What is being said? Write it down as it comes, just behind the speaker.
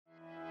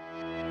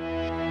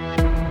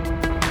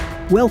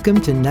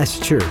Welcome to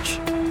Nest Church,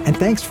 and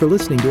thanks for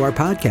listening to our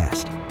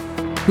podcast.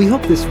 We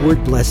hope this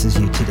word blesses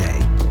you today.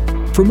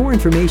 For more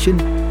information,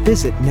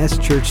 visit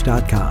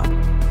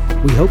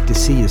nestchurch.com. We hope to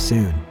see you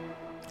soon.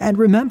 And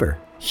remember,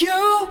 you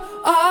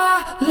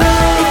are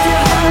loved. If your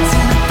heart's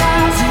in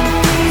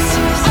 1,000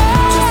 pieces,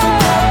 just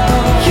let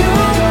go. You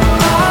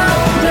are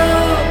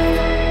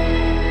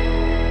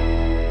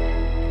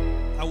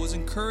loved. I was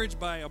encouraged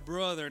by a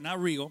brother, not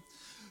Rio,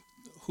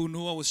 who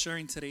knew I was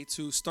sharing today,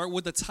 to start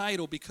with the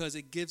title because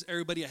it gives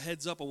everybody a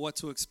heads up of what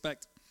to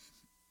expect.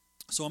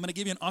 So I'm going to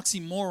give you an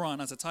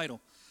oxymoron as a title,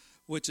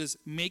 which is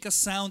make a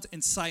sound in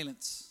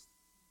silence.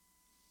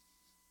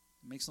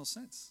 It makes no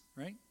sense,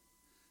 right?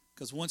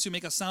 Because once you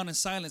make a sound in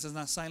silence, it's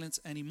not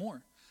silence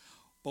anymore.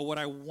 But what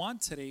I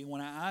want today,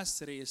 when I ask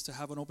today, is to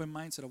have an open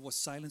mindset of what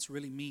silence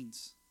really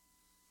means.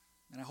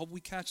 And I hope we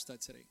catch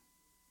that today.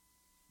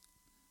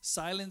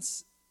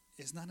 Silence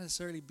is not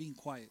necessarily being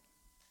quiet,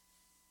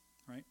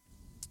 right?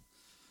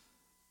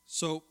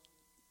 So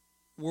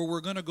where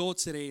we're going to go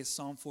today is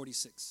Psalm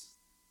 46,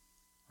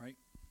 right?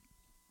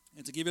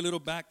 And to give you a little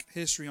back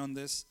history on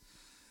this,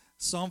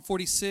 Psalm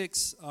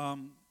 46,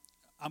 I'm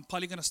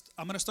going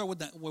to start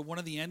with one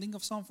of the ending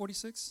of Psalm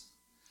 46,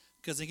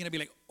 because they're going to be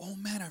like, oh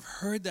man, I've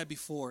heard that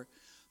before.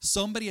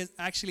 Somebody has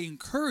actually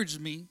encouraged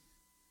me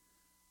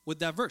with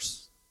that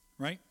verse,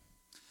 right?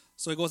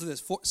 So it goes to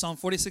this, Psalm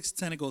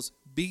 46:10, it goes,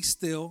 be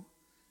still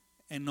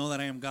and know that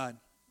I am God.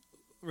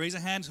 Raise a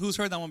hand, who's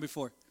heard that one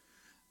before?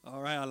 All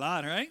right, a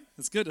lot, right?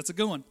 That's good, that's a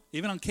good one.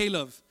 Even on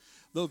K-Love.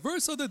 The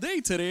verse of the day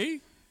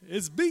today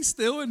is be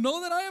still and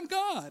know that I am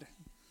God.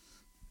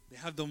 They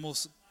have the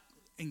most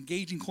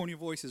engaging, corny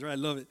voices, right? I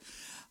love it.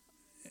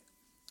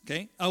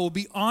 Okay, I will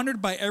be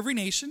honored by every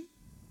nation,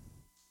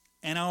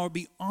 and I will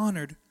be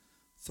honored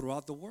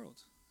throughout the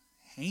world.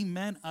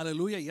 Amen,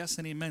 hallelujah, yes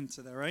and amen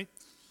to that, right?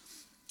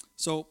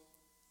 So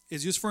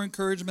it's used for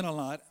encouragement a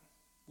lot.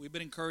 We've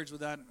been encouraged with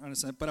that,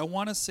 but I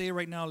want to say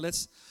right now,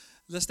 let's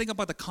think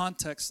about the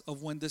context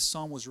of when this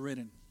psalm was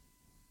written.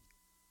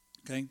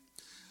 Okay,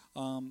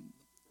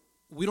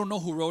 we don't know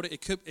who wrote it.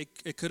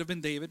 It could have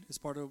been David. It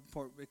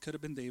could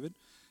have been David,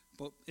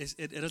 but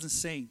it doesn't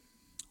say.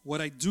 What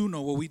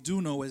we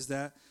do know is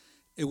that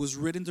it was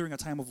written during a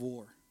time of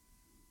war,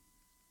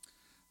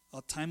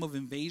 a time of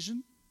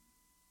invasion,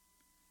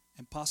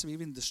 and possibly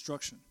even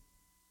destruction.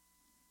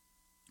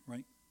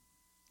 Right?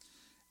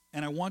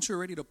 And I want you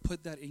already to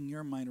put that in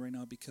your mind right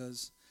now,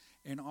 because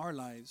in our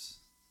lives,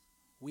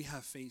 we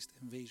have faced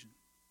invasion.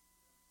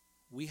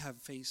 We have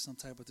faced some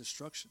type of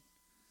destruction.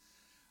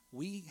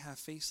 We have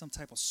faced some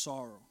type of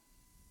sorrow.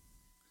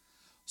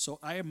 So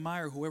I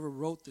admire whoever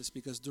wrote this,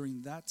 because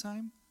during that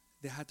time,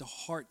 they had the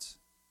heart,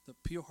 the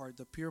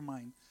pure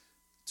mind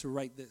to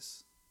write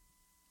this,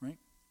 right?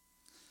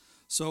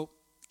 So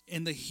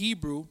in the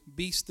Hebrew,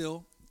 be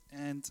still,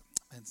 and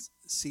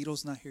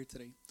Cito's not here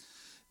today.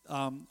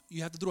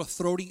 You have to do a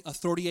throaty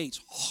H.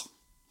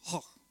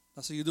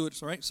 That's how you do it,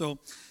 right? So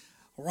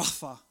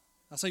Rapha.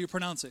 That's how you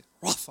pronounce it,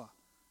 Rapha,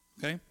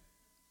 okay?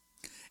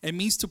 It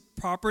means to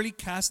properly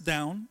cast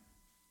down,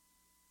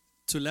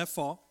 to let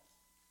fall,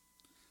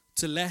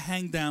 to let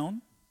hang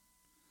down,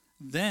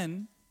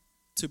 then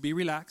to be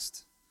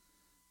relaxed,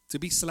 to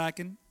be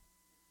slackened,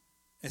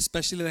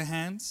 especially the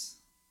hands,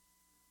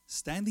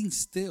 standing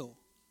still,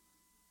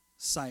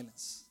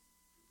 silence.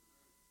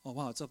 Oh,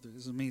 wow, it's up there.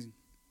 This is amazing.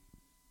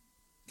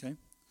 Okay?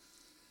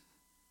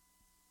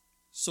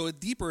 So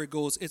deeper it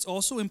goes, it's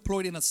also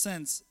employed in a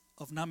sense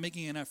of not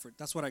making an effort.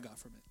 That's what I got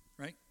from it,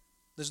 right?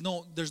 There's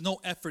no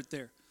effort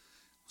there.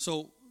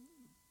 So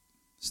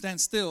stand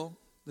still,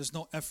 there's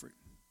no effort.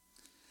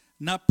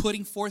 Not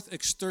putting forth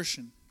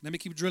exertion. Let me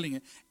keep drilling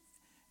it.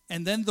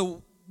 And then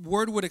the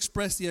word would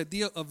express the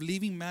idea of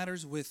leaving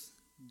matters with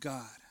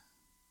God,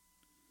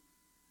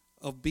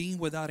 of being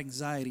without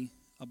anxiety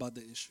about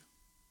the issue.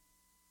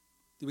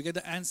 Did we get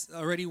the answer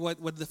already?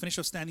 What the definition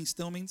of standing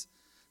still means?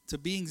 To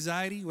be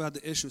anxiety without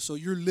the issue. So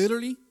you're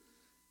literally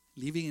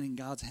leaving it in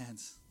God's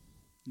hands.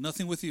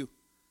 Nothing with you.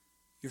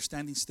 You're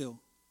standing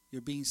still.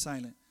 You're being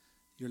silent.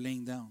 You're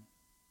laying down.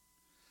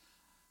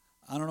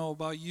 I don't know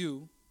about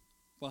you,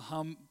 but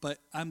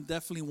I'm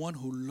definitely one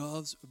who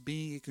loves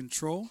being in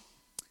control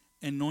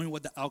and knowing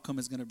what the outcome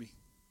is going to be.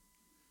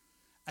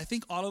 I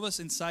think all of us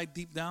inside,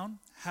 deep down,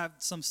 have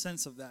some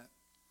sense of that.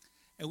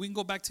 And we can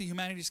go back to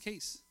humanity's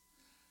case.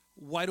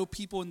 Why do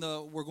people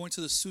were going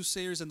to the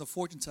soothsayers and the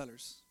fortune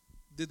tellers?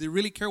 Did they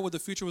really care what the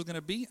future was going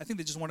to be? I think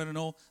they just wanted to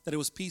know that it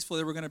was peaceful,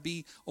 they were going to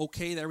be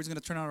okay, that everything's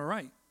going to turn out all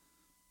right.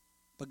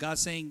 But God's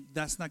saying,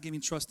 that's not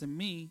giving trust in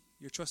me.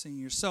 You're trusting in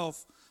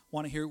yourself.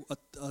 Want to hear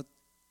a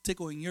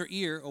tickle in your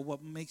ear of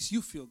what makes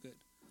you feel good.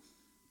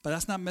 But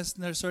that's not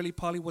necessarily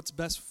probably what's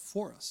best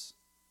for us.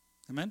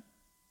 Amen?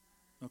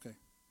 Okay.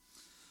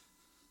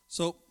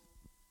 So,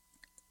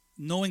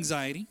 no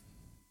anxiety.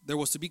 There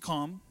was to be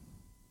calm.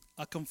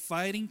 A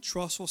confiding,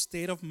 trustful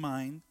state of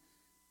mind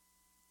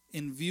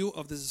in view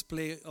of the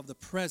display of the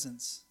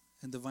presence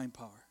and divine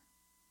power.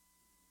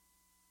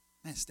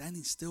 Man,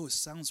 standing still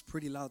sounds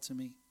pretty loud to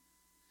me.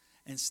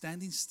 And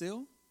standing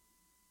still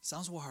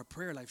sounds what our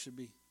prayer life should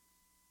be.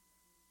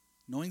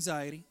 no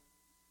anxiety,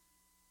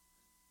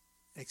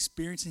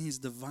 experiencing his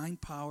divine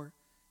power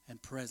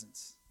and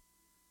presence.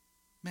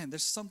 Man,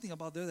 there's something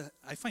about there that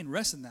I find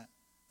rest in that.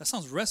 That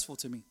sounds restful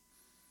to me.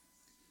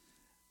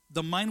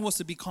 The mind was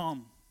to be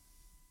calm.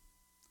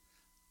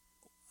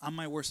 I'm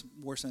my worst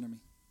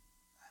enemy.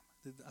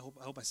 I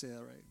hope I say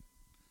that right.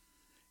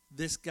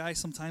 This guy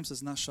sometimes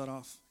does not shut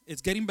off.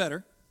 It's getting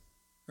better,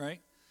 right?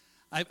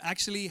 I've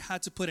actually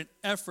had to put an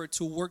effort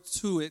to work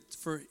to it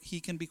for he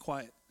can be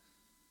quiet.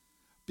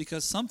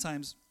 Because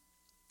sometimes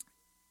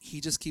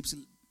he just keeps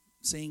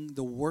saying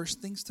the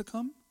worst things to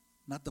come,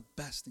 not the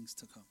best things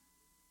to come.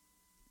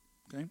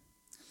 Okay?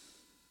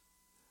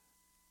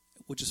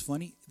 Which is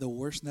funny, the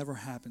worst never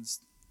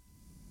happens.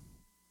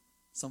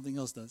 Something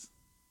else does,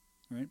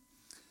 right?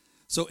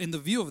 So in the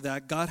view of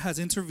that, God has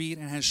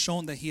intervened and has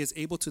shown that he is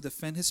able to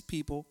defend his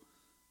people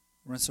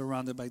when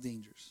surrounded by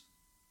dangers.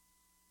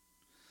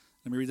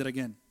 Let me read that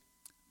again.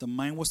 The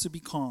mind was to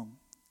be calm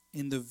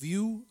in the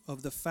view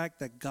of the fact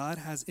that God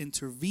has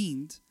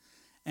intervened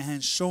and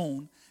has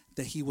shown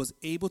that he was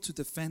able to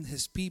defend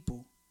his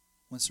people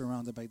when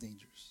surrounded by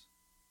dangers.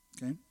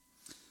 Okay?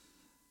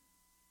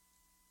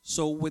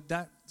 So with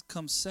that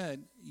comes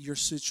said, your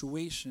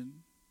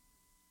situation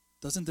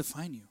doesn't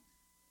define you.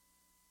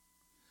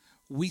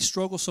 We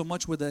struggle so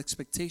much with the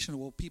expectation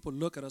of what people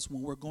look at us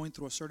when we're going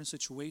through a certain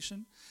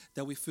situation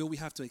that we feel we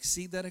have to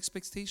exceed that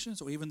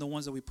expectations or even the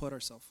ones that we put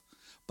ourselves.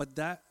 But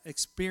that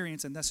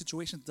experience and that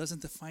situation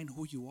doesn't define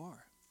who you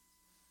are.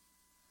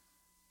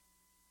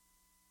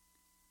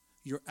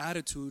 Your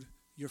attitude,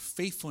 your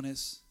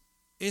faithfulness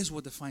is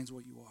what defines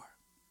what you are.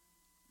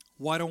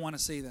 Why do I want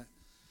to say that?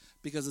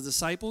 Because the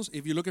disciples,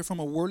 if you look at it from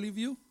a worldly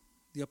view,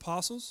 the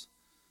apostles,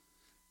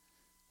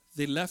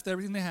 they left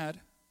everything they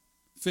had,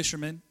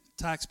 fishermen,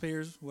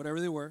 taxpayers, whatever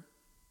they were.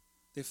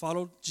 They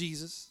followed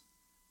Jesus.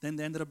 Then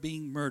they ended up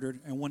being murdered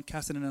and one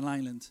casted in an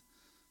island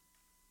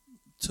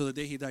till the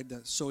day he died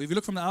death. So if you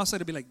look from the outside,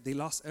 it'd be like they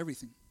lost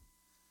everything.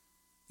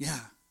 Yeah.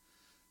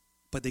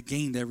 But they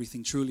gained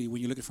everything truly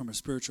when you look at it from a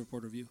spiritual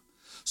point of view.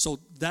 So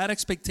that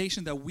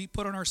expectation that we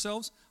put on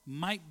ourselves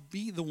might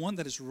be the one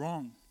that is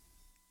wrong.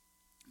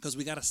 Because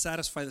we got to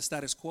satisfy the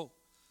status quo.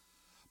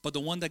 But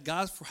the one that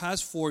God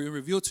has for you and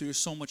revealed to you is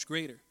so much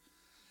greater.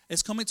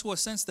 It's coming to a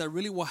sense that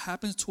really what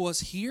happens to us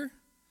here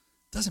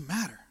doesn't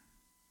matter.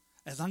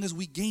 As long as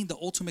we gain the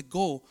ultimate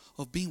goal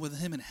of being with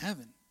him in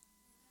heaven.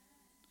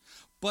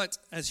 But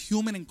as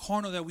human and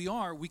carnal that we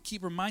are, we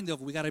keep reminded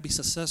of we got to be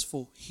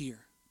successful here.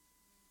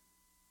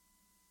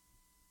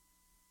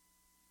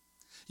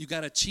 You got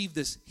to achieve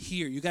this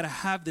here. You got to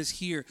have this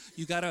here.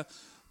 You got to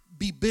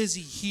be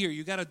busy here.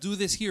 You got to do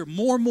this here.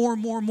 More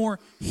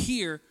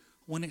here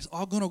when it's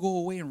all going to go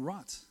away and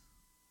rot.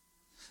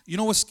 You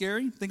know what's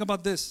scary? Think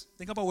about this.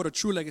 Think about what a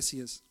true legacy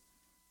is.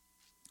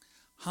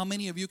 How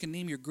many of you can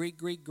name your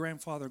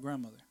great-great-grandfather or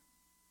grandmother?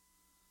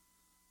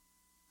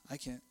 I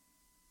can't.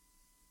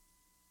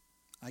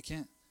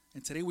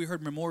 And today we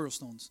heard memorial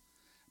stones.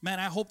 Man,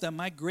 I hope that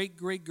my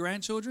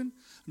great-great-grandchildren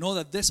know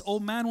that this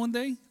old man one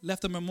day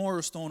left a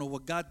memorial stone of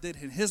what God did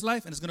in his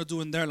life and is going to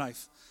do in their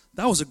life.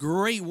 That was a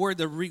great word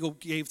that Rigo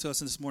gave to us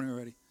this morning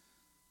already.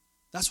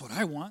 That's what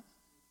I want.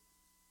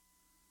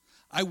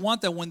 I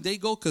want that when they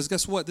go, because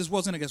guess what? This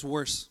world's going to get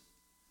worse.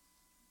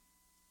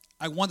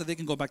 I want that they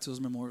can go back to those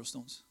memorial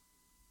stones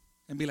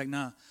and be like,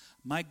 nah,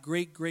 my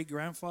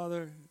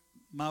great-great-grandfather,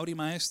 Mauri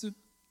Maestro,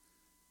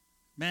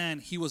 man,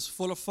 he was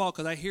full of fault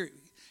because I hear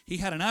he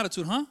had an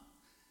attitude, huh?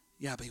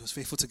 Yeah, but he was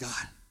faithful to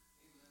God.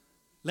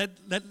 Let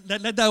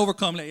that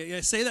overcome.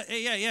 Say that,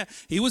 hey, yeah.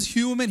 He was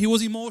human. He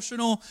was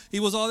emotional. He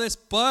was all this,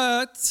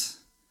 but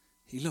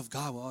he loved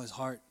God with all his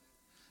heart.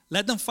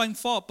 Let them find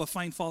fault, but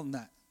find fault in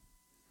that.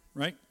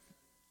 Right?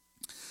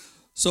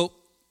 So,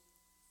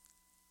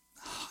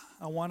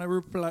 I want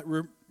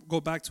to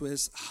go back to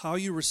is how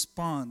you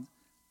respond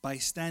by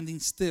standing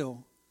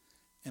still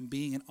and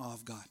being in awe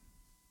of God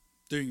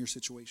during your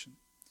situation.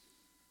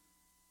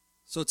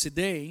 So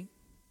today,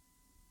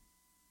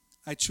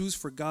 I choose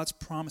for God's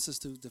promises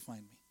to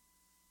define me.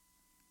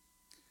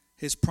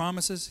 His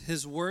promises,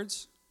 his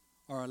words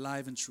are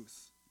alive in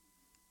truth.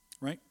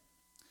 Right?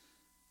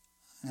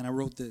 And I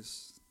wrote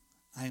this.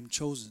 I am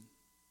chosen,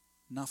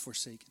 not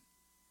forsaken.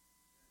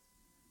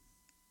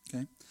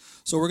 Okay?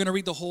 So we're going to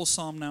read the whole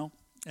psalm now.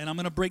 And I'm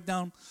going to break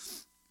down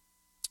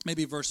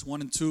maybe verse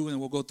 1 and 2, and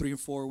we'll go 3 and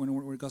 4 when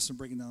we're going to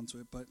break down to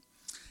it. But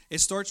it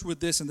starts with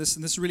this, and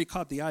this really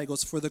caught the eye. It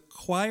goes, for the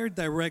choir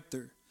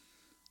director,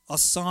 a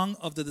song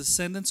of the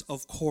descendants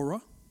of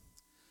Korah,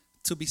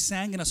 to be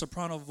sang in a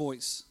soprano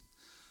voice.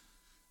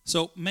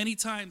 So many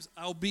times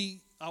I'll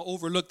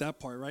overlook that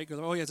part, right?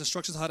 Because, oh yeah, it's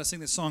instructions how to sing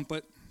this song.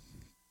 But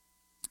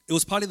it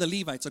was probably the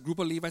Levites, a group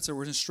of Levites that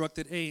were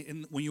instructed, hey,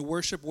 when you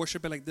worship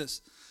it like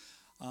this.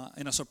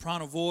 In a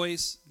soprano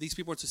voice, these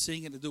people are to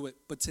sing and to do it.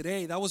 But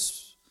today, that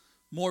was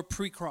more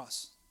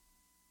pre-cross.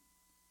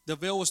 The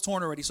veil was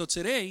torn already. So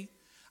today,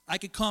 I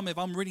could come if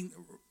I'm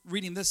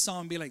reading this song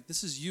and be like,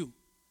 this is you.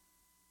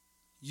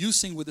 You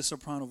sing with the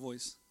soprano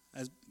voice,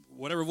 as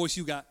whatever voice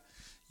you got.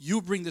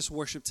 You bring this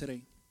worship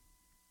today.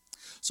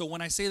 So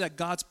when I say that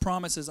God's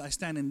promises, I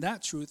stand in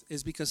that truth,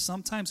 is because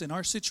sometimes in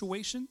our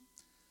situation,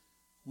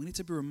 we need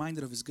to be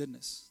reminded of his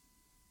goodness.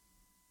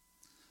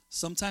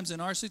 Sometimes in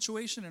our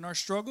situation, in our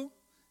struggle,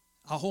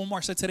 our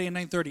homework said today at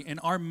 9:30, in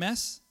our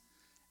mess,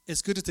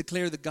 it's good to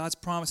declare that God's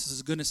promises,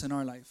 his goodness in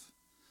our life.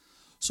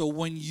 So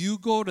when you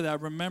go to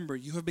that, remember,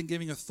 you have been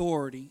giving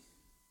authority,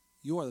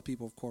 you are the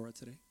people of Korah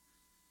today,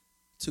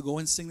 to go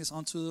and sing this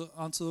unto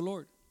the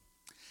Lord.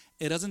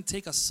 It doesn't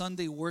take a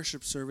Sunday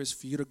worship service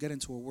for you to get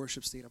into a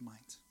worship state of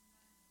mind.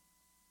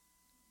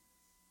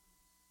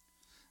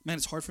 Man,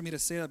 it's hard for me to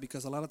say that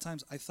because a lot of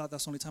times I thought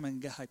that's the only time I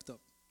can get hyped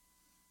up.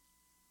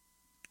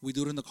 We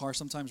do it in the car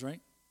sometimes, right?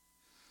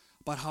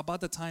 But how about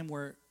the time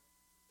where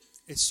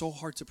it's so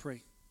hard to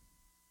pray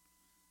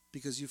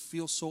because you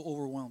feel so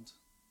overwhelmed?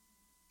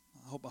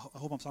 I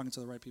hope I'm talking to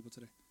the right people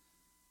today.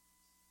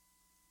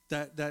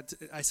 That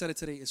I said it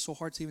today, it's so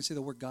hard to even say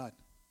the word God.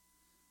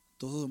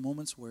 Those are the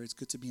moments where it's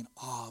good to be in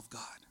awe of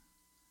God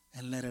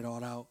and let it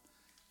all out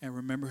and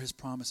remember his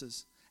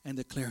promises and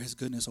declare his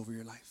goodness over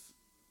your life.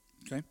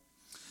 Okay?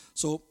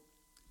 So,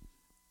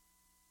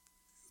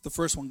 the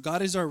first one,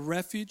 God is our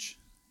refuge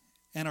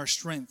and our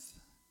strength,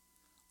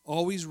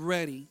 always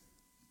ready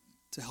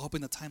to help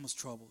in the time of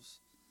troubles.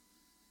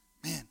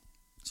 Man,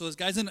 so this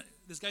guy's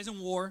in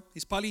war.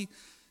 He's probably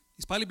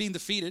being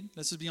defeated.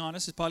 Let's just be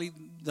honest.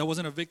 That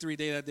wasn't a victory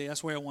day that day.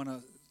 That's why I want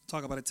to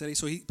talk about it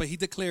today. But he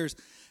declares,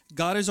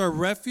 God is our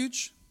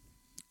refuge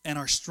and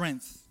our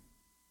strength,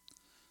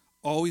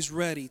 always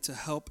ready to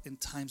help in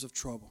times of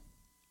trouble.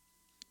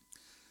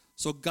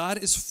 So God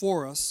is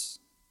for us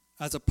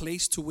as a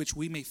place to which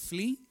we may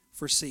flee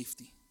for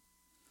safety,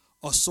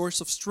 a source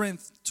of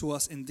strength to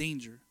us in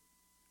danger.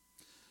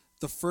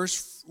 The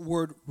first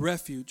word,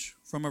 refuge,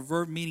 from a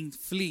verb meaning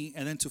flee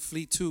and then to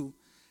flee to,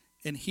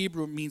 in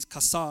Hebrew means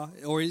kasa,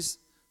 or is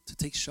to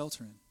take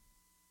shelter in.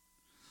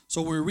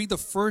 So when we read the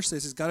first,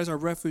 it says God is our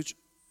refuge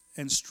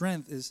and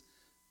strength, is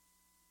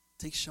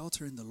take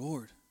shelter in the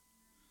Lord.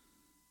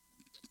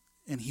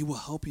 And he will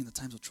help you in the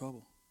times of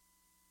trouble.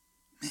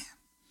 Man.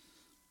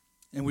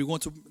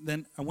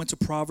 And I went to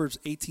Proverbs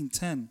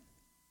 18:10.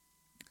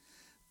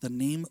 The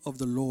name of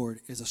the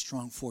Lord is a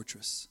strong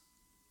fortress.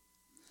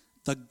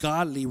 The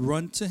godly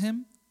run to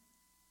him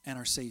and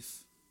are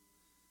safe.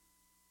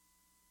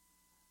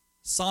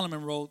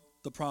 Solomon wrote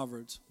the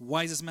Proverbs,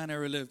 wisest man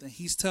ever lived. And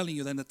he's telling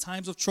you that in the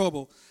times of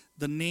trouble,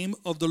 the name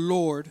of the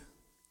Lord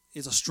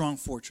is a strong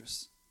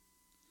fortress.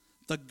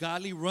 The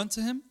godly run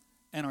to him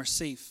and are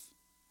safe.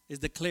 It's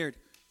declared,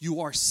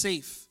 you are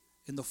safe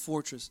in the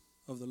fortress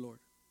of the Lord.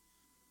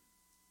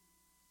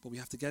 But we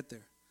have to get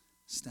there.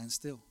 Stand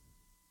still.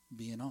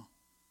 Be in awe.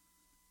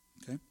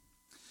 Okay?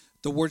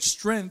 The word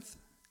strength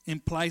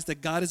implies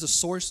that God is a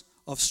source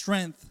of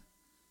strength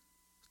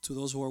to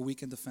those who are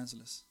weak and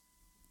defenseless.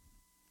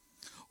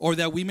 Or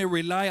that we may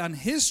rely on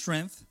his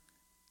strength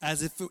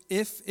as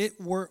if it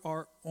were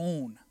our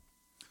own.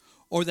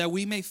 Or that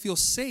we may feel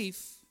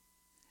safe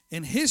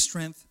in his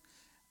strength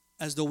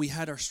as though we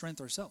had our strength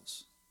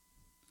ourselves.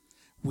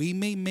 We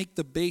may make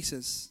the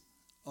basis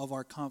of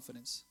our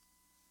confidence.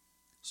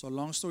 So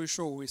long story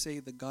short, we say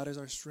that God is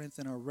our strength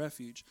and our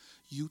refuge.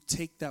 You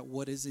take that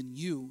what is in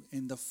you,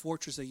 in the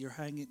fortress that you're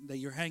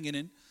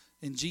hanging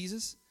in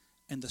Jesus,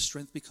 and the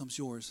strength becomes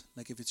yours,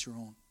 like if it's your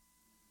own.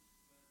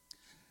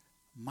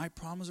 My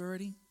problems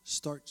already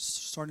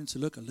starting to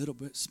look a little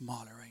bit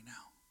smaller right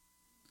now.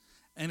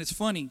 And it's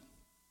funny.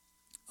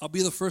 I'll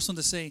be the first one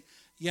to say,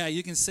 yeah,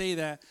 you can say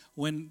that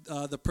when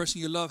the person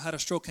you love had a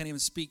stroke, can't even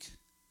speak.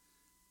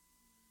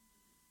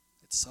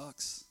 It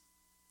sucks.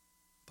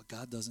 But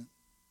God doesn't.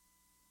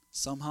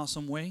 Somehow,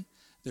 some way,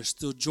 there's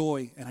still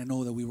joy, and I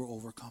know that we will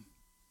overcome.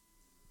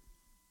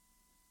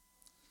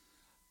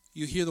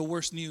 You hear the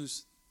worst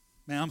news.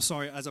 Man, I'm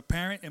sorry. As a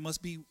parent, it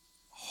must be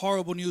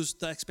horrible news.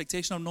 The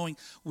expectation of knowing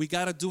we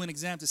got to do an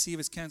exam to see if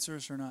it's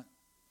cancerous or not.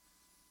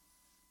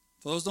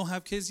 For those who don't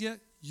have kids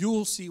yet, you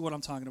will see what I'm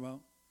talking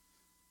about.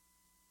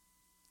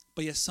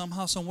 But yet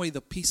somehow, some way,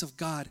 the peace of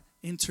God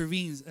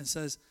intervenes and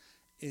says,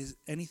 is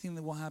anything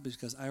that will happen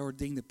because I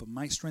ordained it, but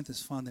my strength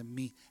is found in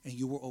me, and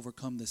you will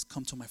overcome this.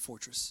 Come to my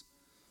fortress.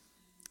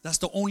 That's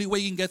the only way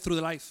you can get through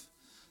the life.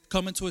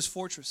 Come into his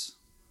fortress.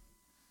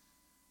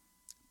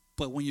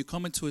 But when you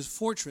come into his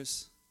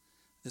fortress,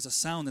 there's a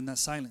sound in that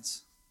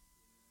silence.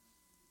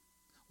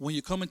 When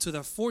you come into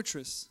that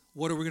fortress,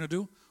 what are we going to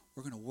do?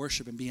 We're going to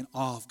worship and be in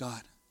awe of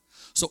God.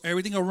 So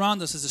everything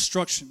around us is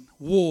destruction,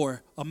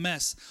 war, a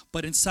mess.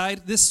 But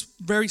inside this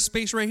very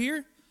space right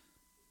here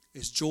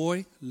is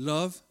joy,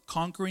 love,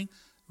 conquering,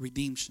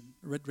 redemption.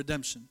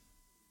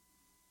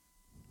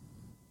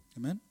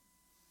 Amen?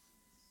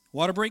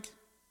 Water break?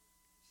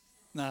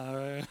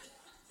 Nah.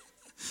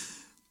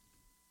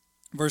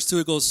 Verse 2,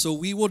 it goes, so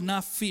we will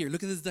not fear.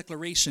 Look at this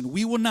declaration.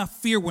 We will not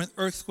fear when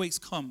earthquakes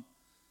come.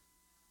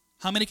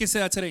 How many can say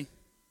that today?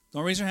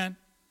 Don't raise your hand.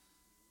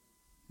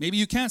 Maybe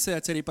you can't say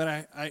that today,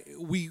 but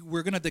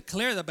we're going to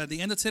declare that by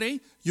the end of today,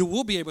 you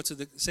will be able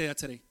to say that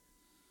today.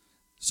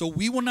 So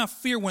we will not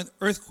fear when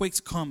earthquakes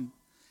come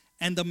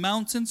and the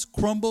mountains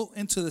crumble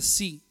into the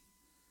sea.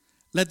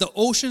 Let the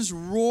oceans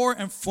roar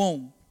and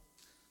foam.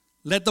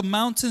 Let the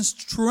mountains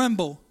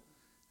tremble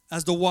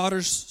as the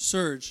waters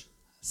surge.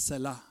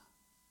 Selah.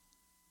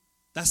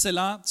 That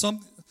Selah,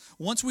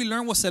 once we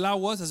learn what Selah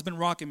was, has been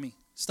rocking me.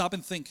 Stop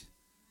and think.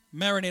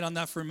 Marinate on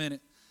that for a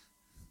minute.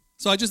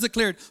 So I just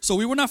declared, so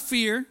we will not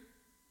fear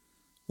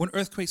when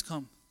earthquakes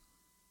come.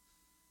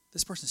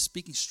 This person is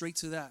speaking straight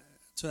to that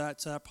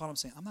problem,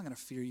 saying, I'm not going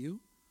to fear you.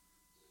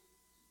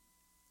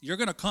 You're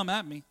going to come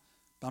at me,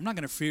 but I'm not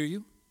going to fear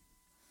you.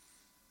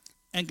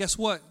 And guess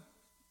what?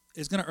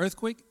 It's going to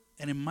earthquake,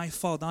 and it might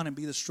fall down and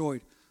be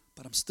destroyed,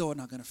 but I'm still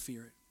not going to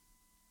fear it.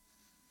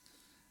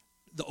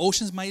 The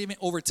oceans might even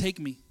overtake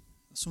me.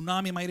 A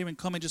tsunami might even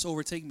come and just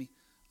overtake me.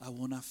 I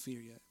will not fear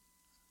yet.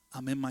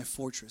 I'm in my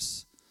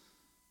fortress.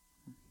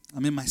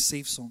 I'm in my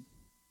safe zone.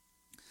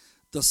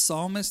 The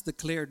psalmist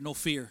declared no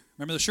fear.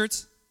 Remember the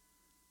shirts?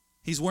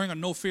 He's wearing a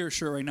no fear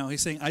shirt right now.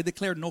 He's saying, I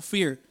declared no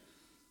fear.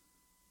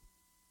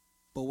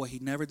 But what he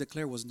never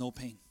declared was no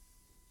pain.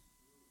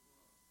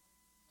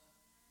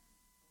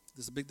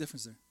 There's a big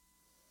difference there.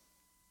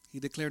 He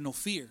declared no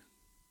fear.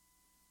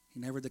 He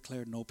never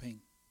declared no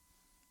pain.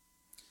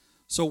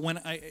 So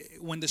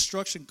when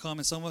destruction comes,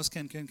 and some of us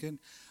can,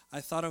 I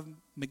thought of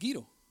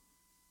Megiddo,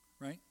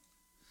 right?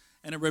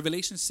 And in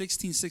Revelation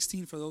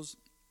 16:16, for those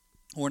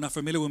who are not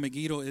familiar with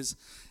Megiddo, it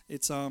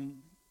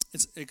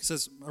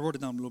says, I wrote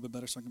it down a little bit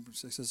better so I can.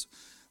 It says,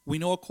 we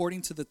know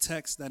according to the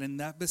text that in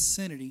that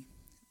vicinity,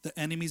 the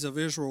enemies of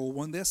Israel will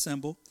one day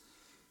assemble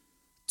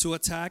to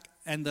attack,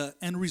 and the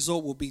end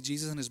result will be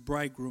Jesus and his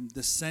bridegroom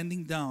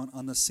descending down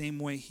on the same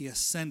way he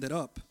ascended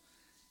up,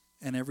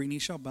 and every knee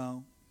shall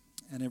bow,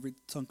 and every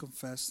tongue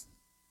confess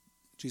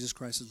Jesus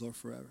Christ is Lord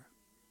forever.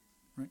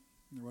 Right?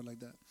 And word like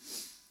that.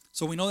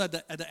 So we know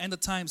that at the end of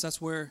times, that's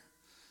where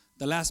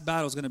the last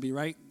battle is going to be,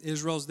 right?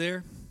 Israel's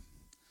there,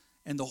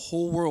 and the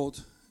whole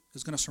world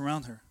is going to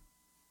surround her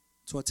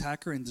to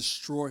attack her and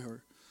destroy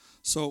her.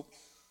 So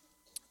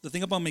the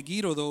thing about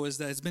Megiddo, though, is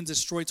that it's been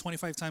destroyed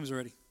 25 times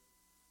already.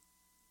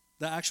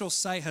 The actual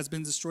site has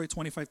been destroyed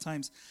 25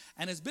 times,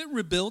 and it's been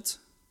rebuilt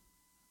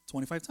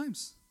 25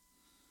 times.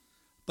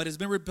 But it's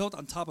been rebuilt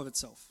on top of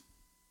itself.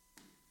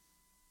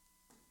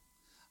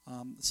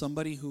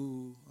 Somebody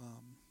who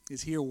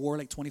is here wore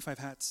like 25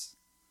 hats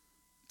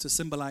to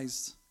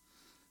symbolize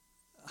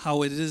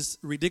how it is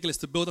ridiculous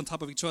to build on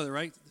top of each other,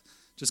 right?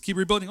 Just keep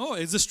rebuilding. Oh,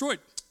 it's destroyed.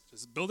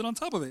 Just build it on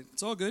top of it.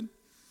 It's all good,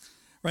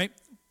 right?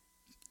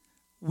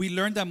 We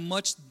learned that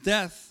much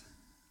death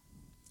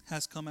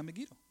has come at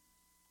Megiddo.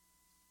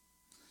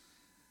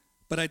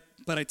 But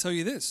I tell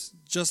you this,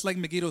 just like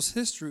Megiddo's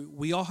history,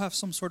 we all have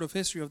some sort of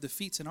history of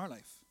defeats in our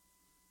life.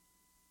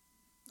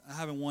 I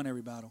haven't won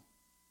every battle.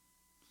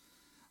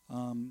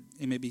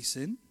 It may be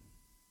sin,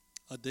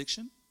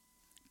 addiction,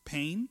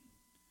 pain.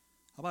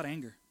 How about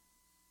anger?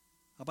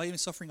 How about even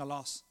suffering a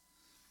loss?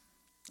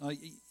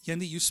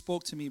 Yendi, you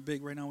spoke to me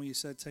big right now when you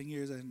said 10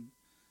 years and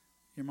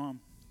your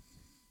mom.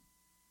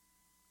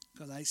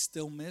 Because I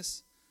still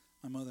miss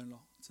my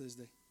mother-in-law to this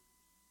day.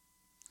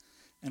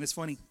 And it's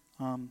funny.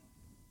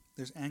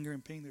 There's anger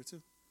and pain there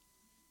too.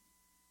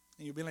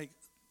 And you'll be like,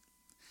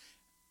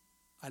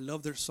 I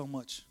loved her so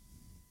much.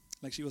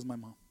 Like she was my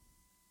mom.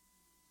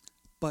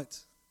 But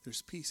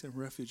there's peace and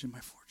refuge in my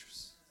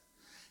fortress.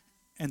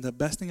 And the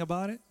best thing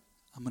about it,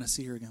 I'm going to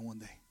see her again one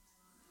day.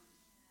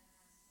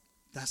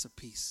 That's a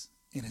peace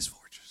in his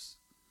fortress.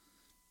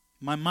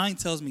 My mind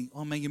tells me,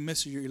 oh man, you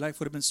miss her. Your life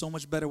would have been so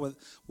much better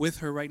with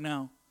her right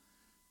now.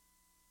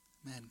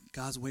 Man,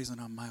 God's ways are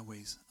not my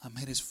ways. I'm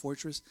in his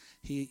fortress.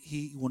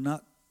 He will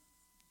not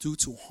do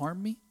to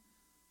harm me.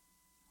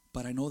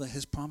 But I know that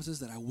his promises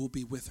that I will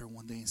be with her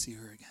one day and see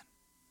her again.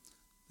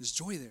 There's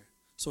joy there.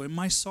 So in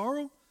my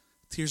sorrow,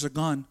 tears are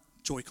gone.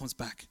 Joy comes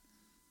back.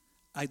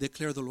 I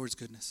declare the Lord's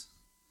goodness.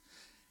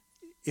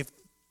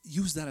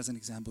 Use that as an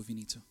example if you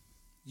need to.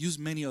 Use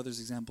many other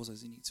examples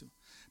as you need to.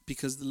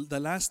 Because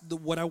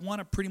what I want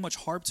to pretty much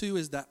harp to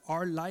is that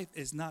our life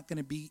is not going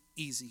to be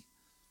easy.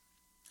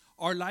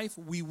 Our life,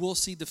 we will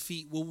see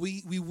defeat.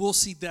 We will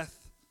see death.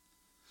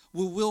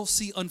 We will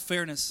see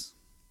unfairness.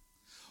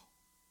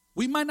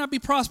 We might not be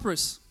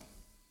prosperous.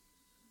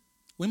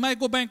 We might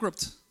go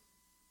bankrupt.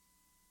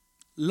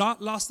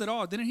 Lot lost it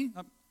all, didn't he?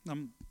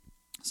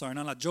 Sorry,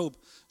 not like Job.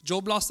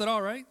 Job lost it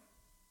all, right?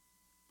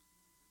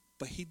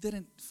 But he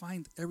didn't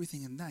find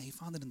everything in that. He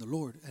found it in the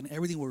Lord, and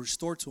everything was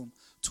restored to him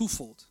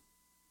twofold.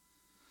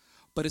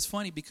 But it's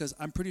funny because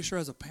I'm pretty sure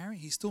as a parent,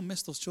 he still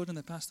missed those children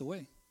that passed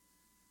away.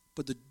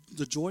 But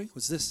the joy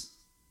was this.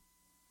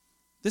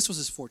 This was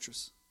his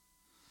fortress.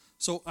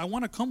 So I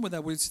want to come with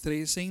that with you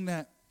today, saying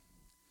that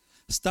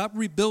stop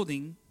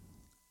rebuilding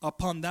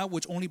upon that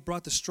which only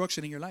brought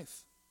destruction in your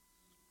life.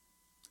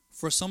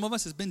 For some of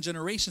us, it's been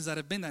generations that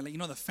have been that. Like,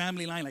 the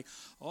family line, like,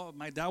 oh,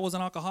 my dad was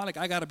an alcoholic,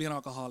 I got to be an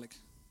alcoholic.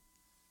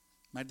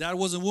 My dad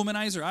was a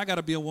womanizer, I got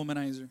to be a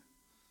womanizer.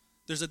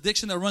 There's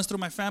addiction that runs through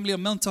my family of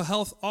mental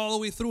health all the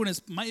way through, and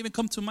it might even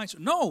come to my...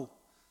 No,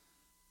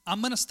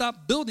 I'm going to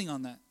stop building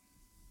on that.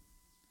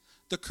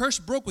 The curse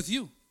broke with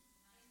you.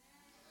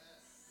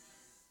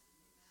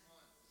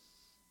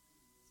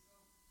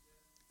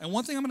 And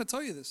one thing I'm going to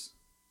tell you this.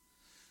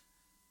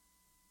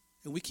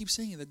 And we keep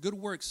saying the good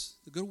works,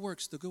 the good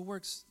works, the good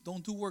works.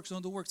 Don't do works,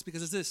 don't do works.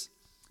 Because it's this.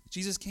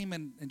 Jesus came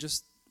and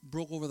just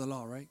broke over the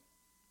law, right?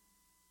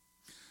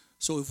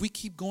 So if we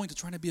keep going to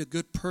trying to be a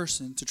good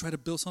person, to try to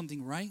build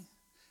something right,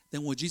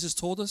 then what Jesus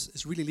told us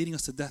is really leading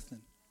us to death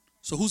then.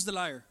 So who's the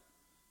liar?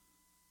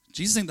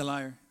 Jesus ain't the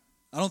liar.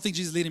 I don't think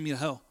Jesus is leading me to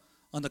hell.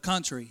 On the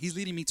contrary, he's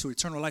leading me to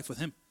eternal life with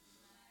him.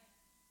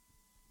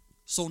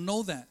 So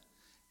know that.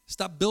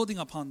 Stop building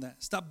upon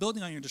that. Stop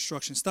building on your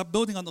destruction. Stop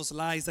building on those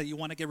lies that you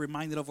want to get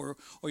reminded of or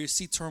you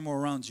see turmoil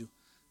around you.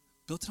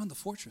 Build it on the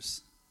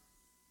fortress.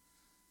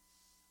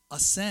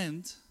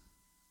 Ascend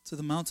to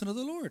the mountain of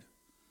the Lord.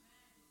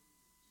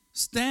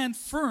 Stand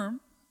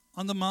firm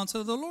on the mountain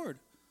of the Lord.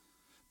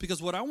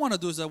 Because what I want to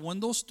do is that when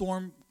those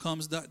storm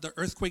comes, the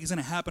earthquake is going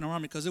to happen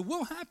around me, because it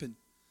will happen.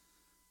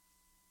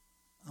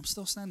 I'm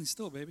still standing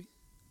still, baby.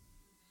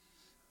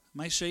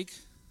 Might shake.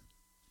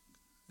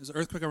 There's an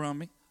earthquake around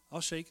me.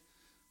 I'll shake.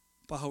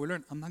 But how we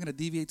learn, I'm not going to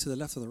deviate to the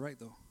left or the right,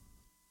 though.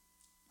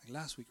 Like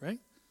last week, right?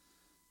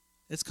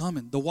 It's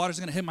coming. The water's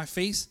going to hit my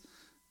face.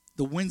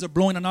 The winds are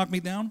blowing to knock me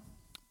down.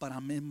 But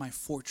I'm in my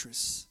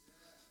fortress.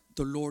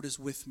 The Lord is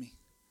with me.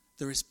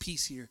 There is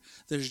peace here.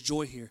 There's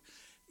joy here.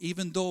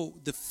 Even though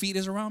defeat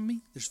is around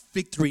me, there's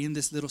victory in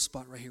this little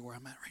spot right here where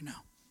I'm at right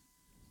now.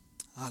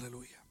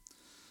 Hallelujah.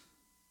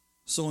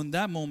 So in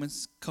that moment,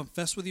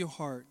 confess with your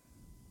heart.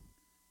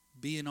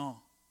 Be in awe.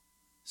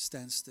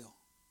 Stand still.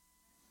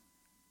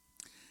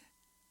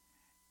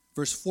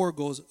 Verse 4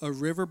 goes, a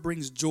river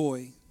brings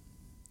joy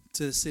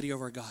to the city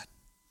of our God,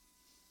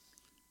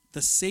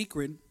 the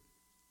sacred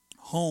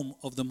home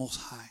of the Most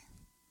High.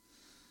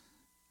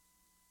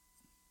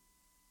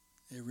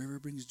 A river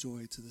brings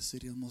joy to the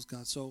city of the Most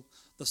God. So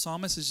the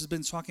psalmist has just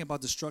been talking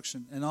about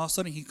destruction. And all of a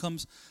sudden he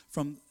comes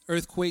from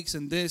earthquakes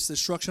and this,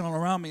 destruction all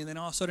around me. And then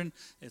all of a sudden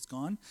it's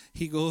gone.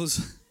 He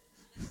goes,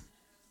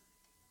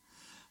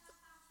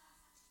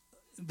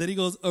 then he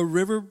goes, a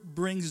river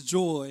brings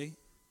joy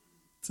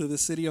to the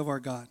city of our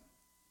God,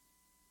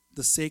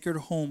 the sacred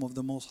home of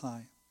the Most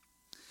High.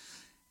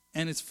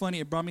 And it's funny,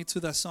 it brought me to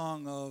that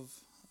song of,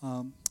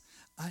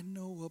 I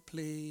know a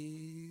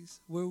place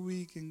where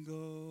we can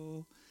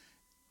go.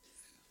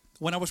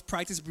 When I was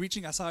practicing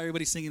preaching, I saw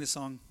everybody singing this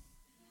song.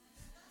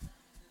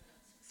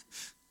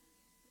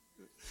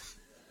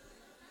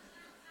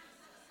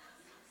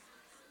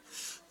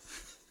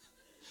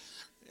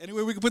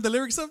 Anyway, we can put the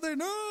lyrics up there?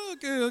 No?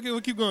 Okay,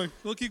 we'll keep going.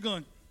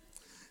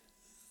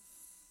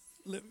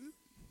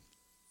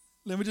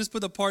 Let me just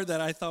put the part that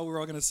I thought we were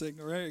all going to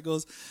sing, all right? It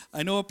goes,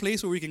 I know a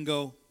place where we can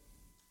go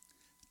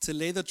to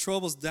lay the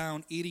troubles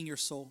down, eating your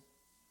soul.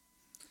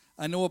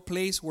 I know a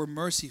place where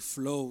mercy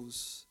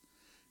flows,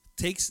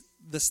 takes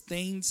the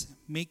stains,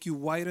 make you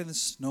whiter than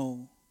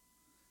snow,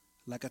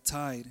 like a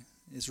tide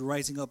is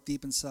rising up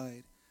deep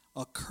inside,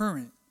 a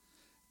current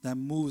that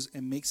moves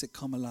and makes it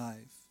come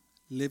alive,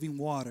 living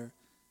water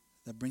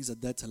that brings the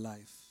dead to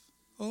life.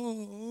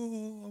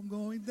 Oh, I'm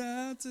going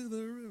down to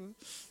the river.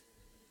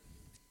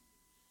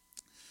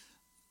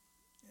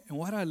 And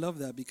why do I love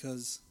that?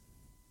 Because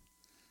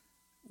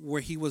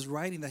where he was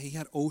writing that he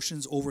had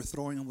oceans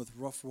overthrowing him with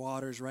rough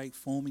waters, right?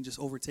 Foaming, just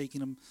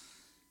overtaking him.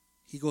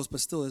 He goes,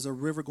 but still, there's a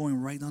river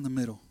going right down the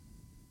middle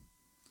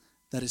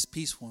that is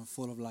peaceful and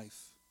full of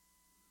life.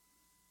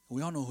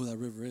 We all know who that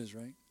river is,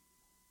 right?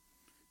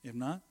 If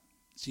not,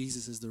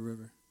 Jesus is the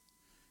river.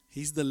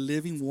 He's the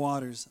living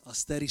waters, a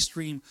steady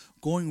stream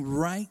going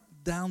right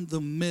down the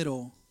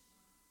middle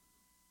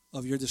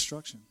of your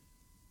destruction.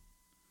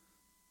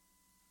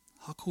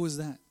 How cool is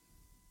that?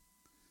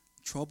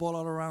 Trouble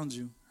all around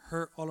you,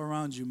 hurt all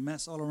around you,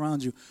 mess all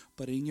around you.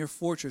 But in your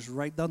fortress,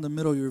 right down the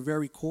middle of your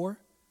very core,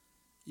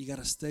 you got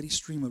a steady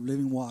stream of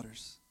living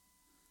waters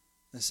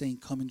that's saying,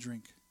 come and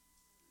drink.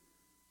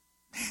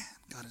 Man,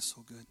 God is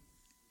so good.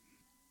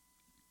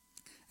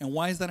 And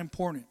why is that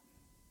important?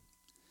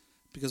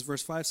 Because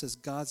verse 5 says,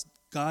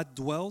 God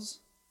dwells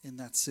in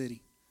that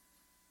city.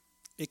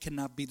 It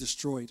cannot be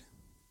destroyed.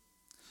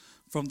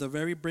 From the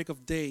very break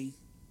of day,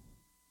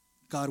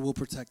 God will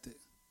protect it.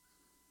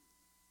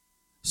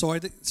 So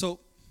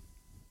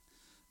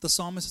the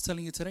psalmist is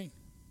telling you today,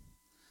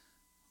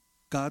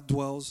 God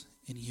dwells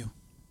in you.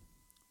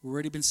 We've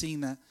already been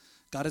seeing that.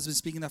 God has been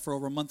speaking that for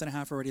over a month and a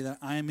half already, that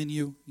I am in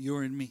you,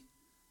 you're in me.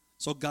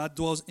 So God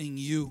dwells in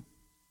you.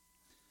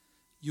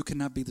 You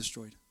cannot be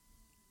destroyed.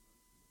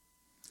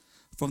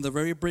 From the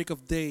very break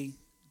of day,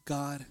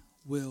 God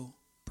will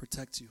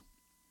protect you.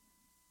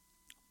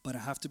 But I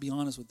have to be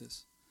honest with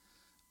this.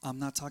 I'm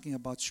not talking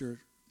about your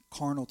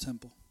carnal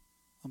temple.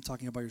 I'm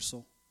talking about your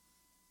soul.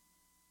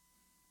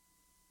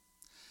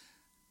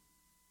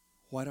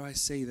 Why do I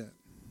say that?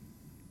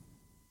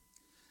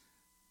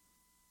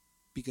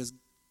 Because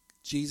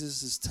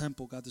Jesus'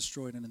 temple got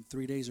destroyed and in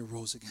 3 days it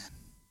rose again.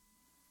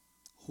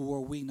 Who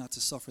are we not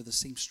to suffer the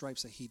same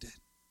stripes that he did?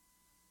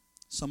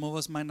 Some of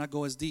us might not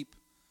go as deep.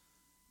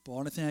 But the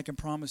only thing I can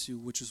promise you,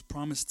 which was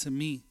promised to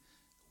me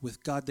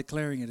with God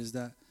declaring it, is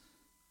that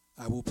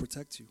I will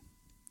protect you.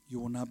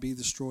 You will not be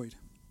destroyed.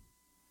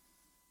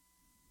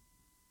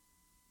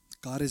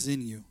 God is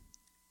in you,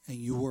 and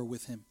you are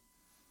with him.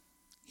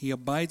 He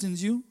abides in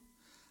you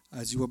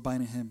as you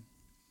abide in him.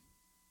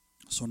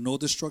 So no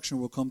destruction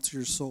will come to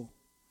your soul.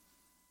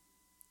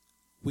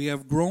 We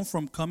have grown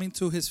from coming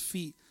to his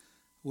feet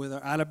with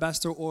our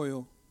alabaster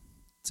oil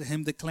to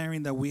him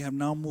declaring that we have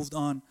now moved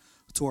on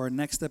to our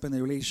next step in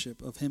the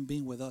relationship of him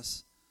being with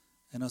us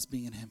and us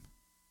being in him.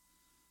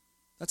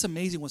 That's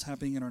amazing what's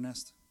happening in our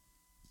nest.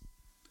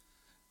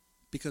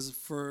 Because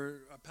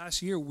for a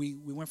past year, we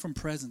went from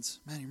presence.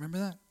 Man, you remember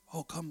that?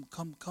 Oh, come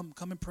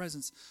in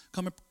presence.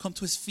 Come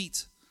to his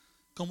feet.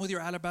 Come with your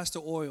alabaster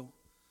oil.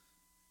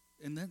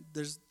 And then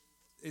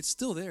it's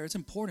still there. It's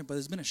important, but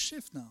there's been a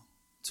shift now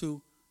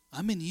to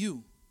I'm in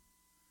you.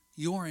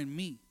 You are in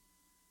me.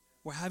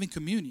 We're having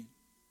communion.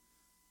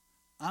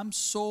 I'm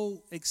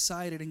so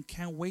excited and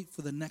can't wait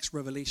for the next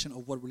revelation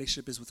of what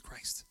relationship is with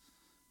Christ.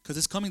 Because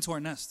it's coming to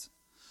our nest.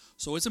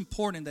 So it's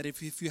important that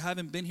if you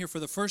haven't been here for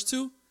the first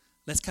two,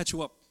 let's catch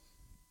you up.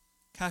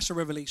 Catch the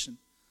revelation.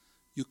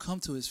 You come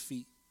to his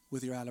feet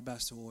with your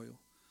alabaster oil.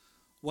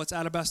 What's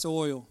alabaster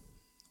oil?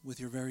 With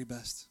your very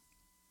best.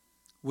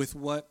 With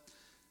what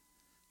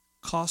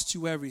costs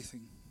you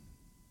everything.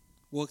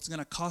 What's going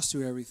to cost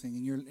you everything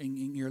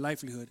in your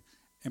livelihood,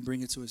 and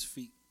bring it to his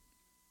feet.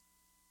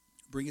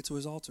 Bring it to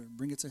his altar.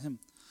 Bring it to him.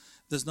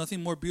 There's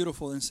nothing more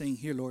beautiful than saying,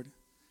 here, Lord,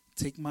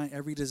 take my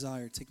every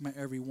desire, take my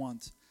every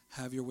want,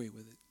 have your way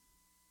with it.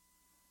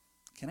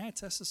 Can I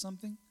attest to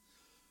something?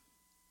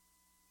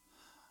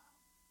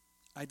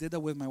 I did that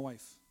with my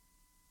wife.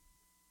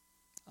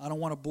 I don't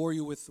want to bore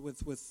you with well,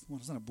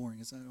 it's not boring.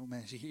 It's, oh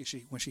man,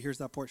 she when she hears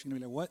that part, she's going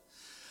to be like,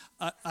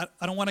 what?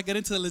 I don't want to get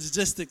into the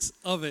logistics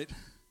of it.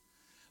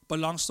 But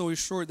long story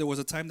short, there was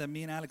a time that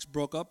me and Alex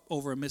broke up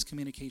over a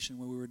miscommunication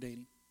when we were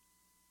dating.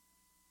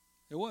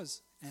 It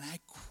was. And I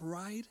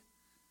cried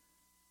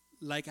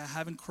like I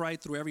haven't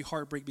cried through every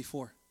heartbreak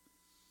before.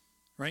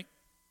 Right?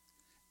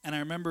 And I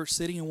remember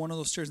sitting in one of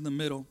those chairs in the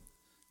middle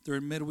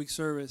during midweek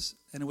service,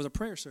 and it was a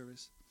prayer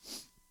service.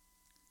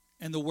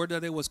 And the word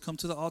that day was, come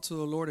to the altar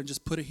of the Lord and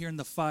just put it here in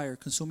the fire,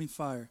 consuming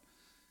fire,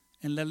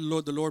 and let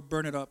the Lord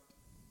burn it up.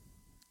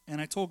 And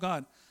I told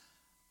God,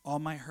 all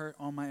my hurt,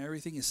 all my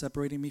everything is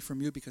separating me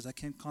from you because I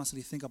can't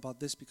constantly think about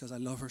this because I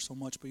love her so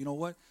much. But you know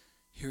what?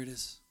 Here it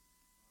is.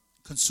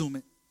 Consume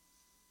it.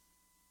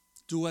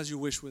 Do as you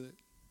wish with it.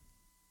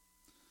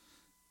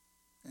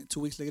 And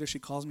 2 weeks later, she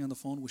calls me on the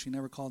phone, which she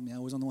never called me. I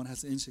was the one who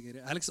has to instigate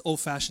it. Alex,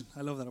 old-fashioned.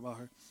 I love that about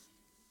her.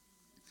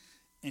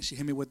 And she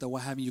hit me with the, why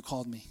haven't you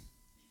called me?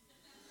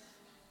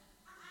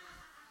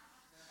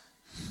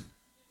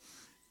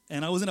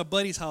 And I was in a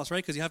buddy's house,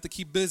 right? Because you have to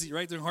keep busy,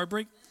 right, during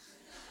heartbreak.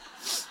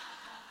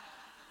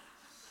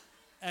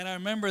 And I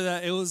remember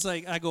that it was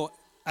like, I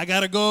got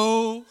to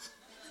go.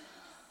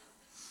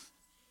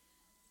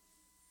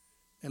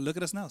 And look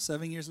at us now,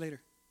 7 years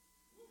later.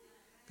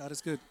 God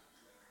is good.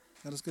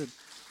 God is good.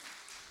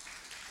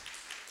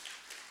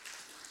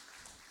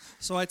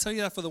 So I tell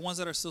you that for the ones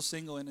that are still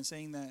single and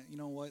saying that, you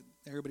know what,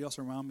 everybody else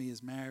around me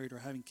is married or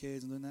having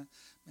kids and doing that.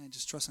 Man,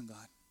 just trust in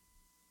God.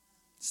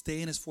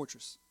 Stay in his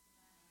fortress.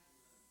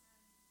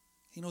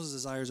 He knows the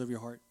desires of your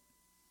heart.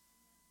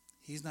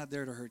 He's not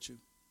there to hurt you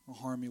or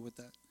harm you with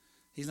that.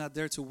 He's not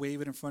there to wave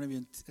it in front of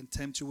you and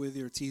tempt you with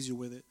it or tease you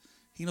with it.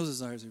 He knows the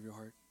desires of your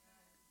heart.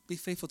 Be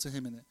faithful to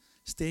him in it.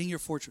 Stay in your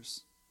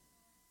fortress.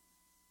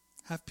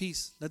 Have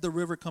peace. Let the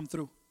river come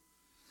through.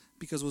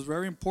 Because what's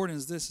very important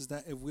is this, is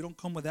that if we don't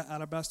come with that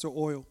alabaster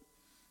oil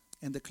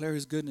and declare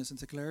his goodness and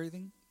declare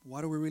everything,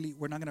 we're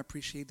not going to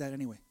appreciate that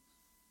anyway.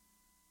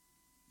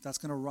 That's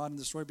going to rot and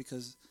destroy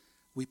because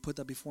we put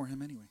that before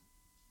him anyway.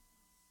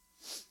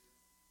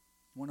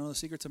 You want to know the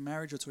secret to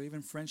marriage or to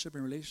even friendship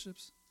and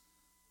relationships?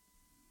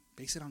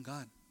 Base it on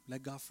God.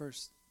 Let God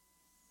first.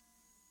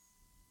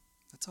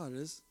 That's all it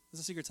is.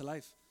 That's the secret to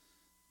life.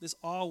 This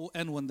all will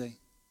end one day.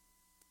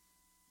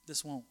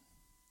 This won't.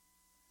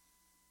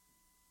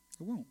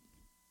 It won't.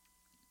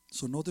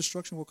 So no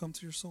destruction will come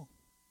to your soul.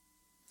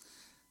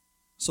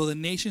 So the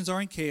nations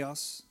are in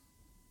chaos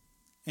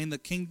and the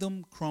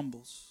kingdom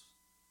crumbles.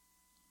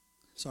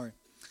 Sorry.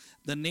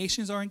 The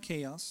nations are in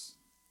chaos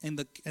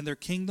and their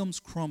kingdoms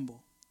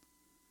crumble.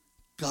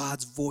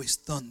 God's voice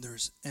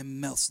thunders and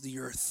melts the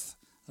earth.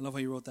 I love how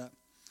you wrote that.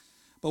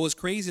 But what's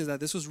crazy is that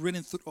this was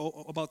written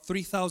about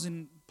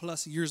 3,000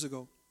 plus years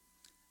ago.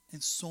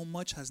 And so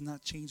much has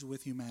not changed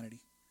with humanity.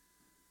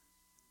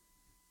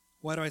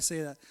 Why do I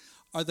say that?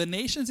 Are the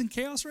nations in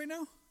chaos right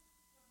now?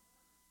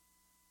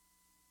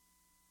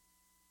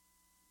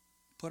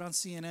 Put on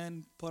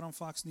CNN, put on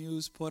Fox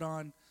News, put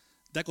on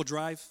Deco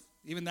Drive,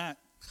 even that.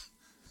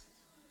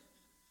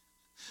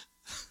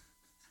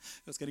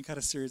 It was getting kind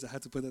of serious. I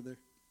had to put that there.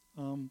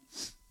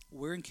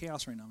 We're in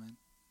chaos right now, man.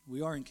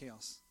 We are in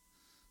chaos.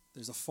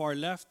 There's the far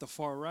left, the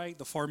far right,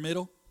 the far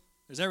middle.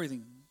 There's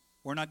everything.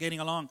 We're not getting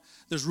along.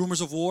 There's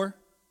rumors of war.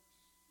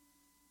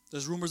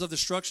 There's rumors of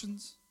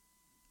destructions.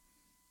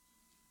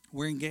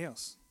 We're in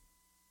chaos.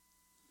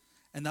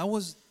 And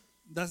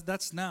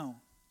that's now.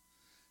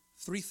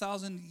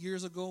 3,000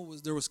 years ago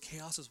there was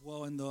chaos as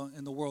well in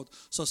the world.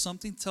 So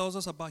something tells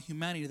us about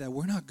humanity that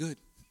we're not good.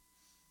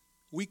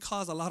 we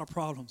cause a lot of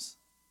problems.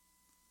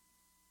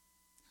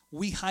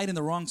 We hide in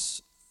the wrong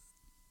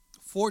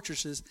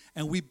fortresses,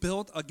 and we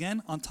build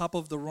again on top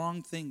of the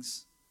wrong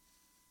things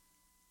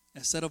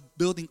instead of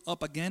building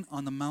up again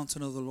on the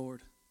mountain of the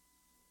Lord.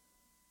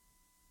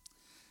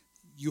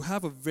 You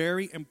have a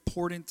very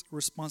important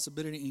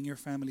responsibility in your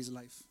family's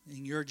life,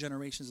 in your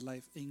generation's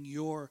life, in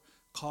your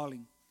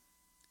calling,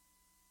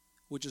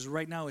 which is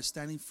right now is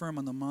standing firm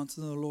on the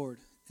mountain of the Lord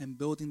and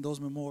building those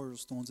memorial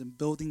stones and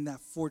building that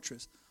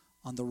fortress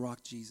on the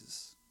rock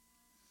Jesus.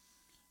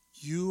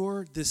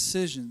 Your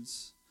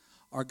decisions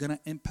are going to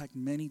impact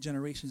many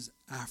generations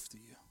after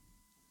you.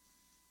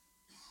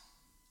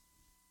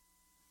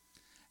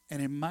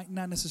 And it might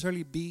not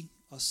necessarily be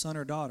a son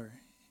or daughter.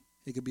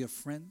 It could be a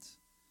friend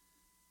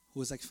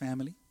who is like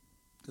family.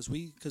 Because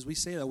we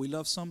say that we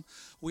love some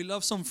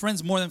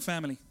friends more than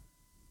family.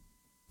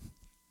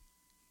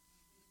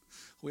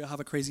 We all have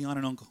a crazy aunt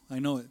and uncle. I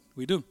know it.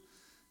 We do.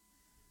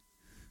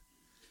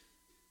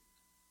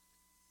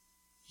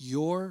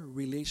 Your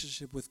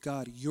relationship with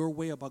God, your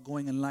way about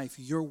going in life,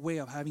 your way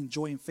of having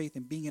joy and faith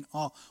and being in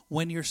awe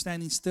when you're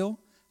standing still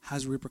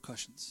has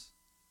repercussions.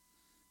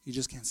 You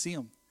just can't see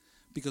them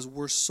because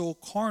we're so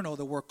carnal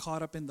that we're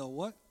caught up in the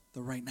what?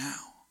 The right now.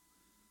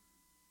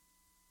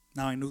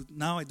 Now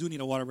I do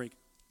need a water break.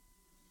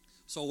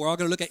 So we're all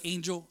going to look at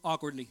Angel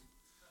awkwardly.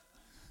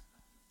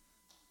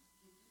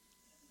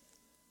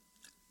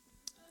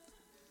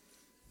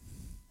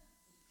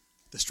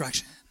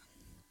 Distraction.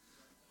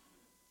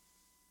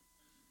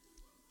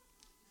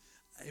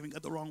 I even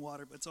got the wrong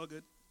water, but it's all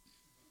good.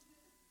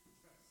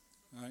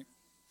 All right.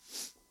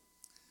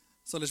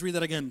 So let's read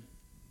that again.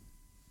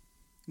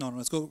 No,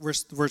 let's go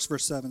verse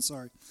 7,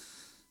 sorry.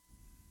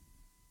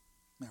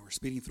 Man, we're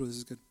speeding through. This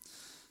is good.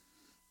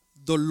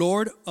 The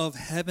Lord of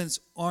heaven's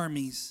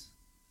armies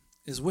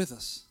is with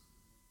us.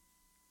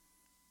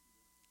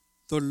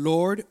 The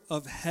Lord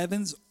of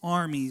heaven's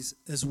armies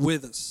is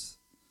with us.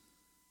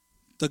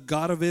 The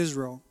God of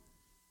Israel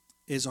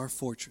is our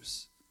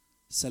fortress.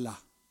 Selah.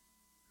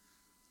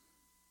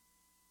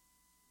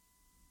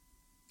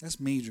 That's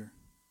major.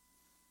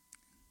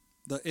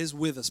 The is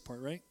with us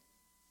part, right?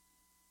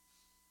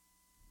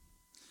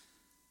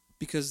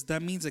 Because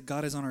that means that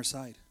God is on our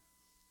side.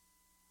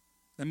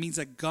 That means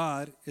that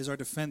God is our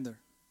defender.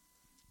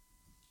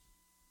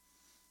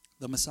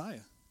 The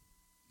Messiah.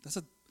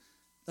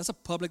 That's a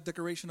public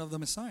declaration of the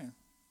Messiah.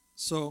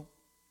 So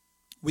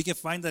we can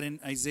find that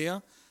in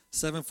Isaiah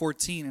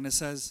 7:14, and it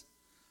says,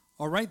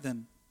 all right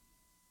then,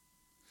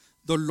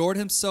 the Lord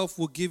himself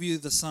will give you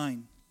the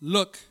sign.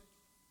 Look,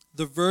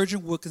 the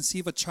virgin will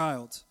conceive a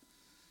child.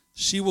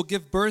 She will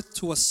give birth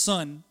to a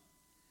son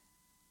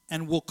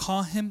and will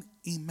call him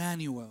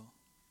Emmanuel.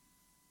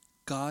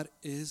 God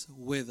is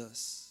with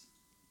us.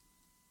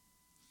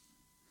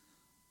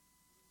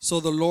 So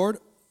the Lord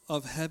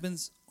of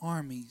heaven's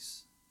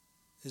armies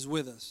is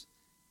with us.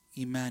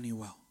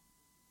 Emmanuel.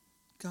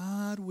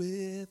 God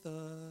with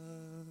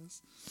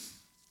us.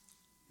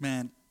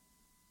 Man,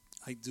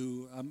 I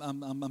do.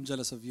 I'm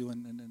jealous of you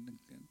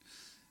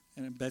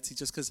and Betsy,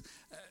 just because,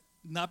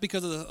 not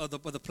because of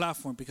the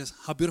platform, because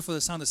how beautiful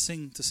it sounds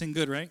to sing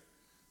good, right?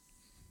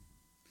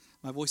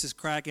 My voice is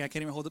cracking. I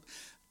can't even hold it.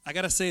 I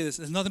gotta say this.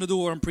 It's nothing to do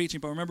with what I'm preaching,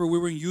 but remember we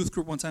were in youth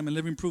group one time in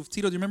Living Proof.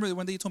 Tito, do you remember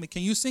one day you told me,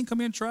 "Can you sing? Come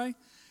here and try."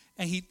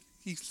 And he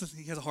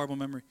has a horrible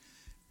memory.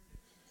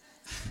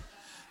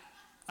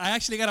 I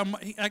actually got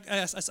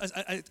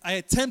I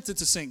attempted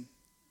to sing,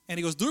 and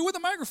he goes, "Do it with a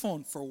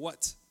microphone." For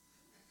what?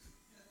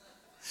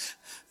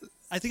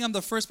 I think I'm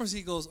the first person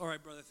he goes, "All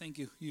right, brother, thank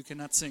you. You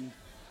cannot sing."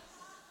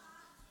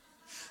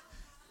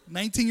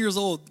 19 years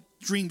old,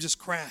 dream just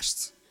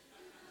crashed.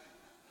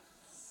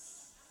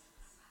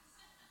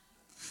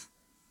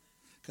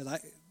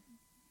 Because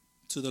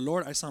to the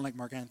Lord, I sound like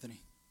Mark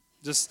Anthony.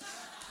 Just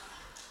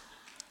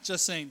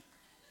saying.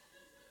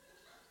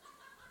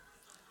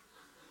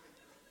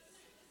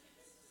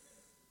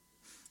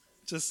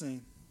 Just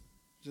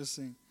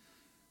saying.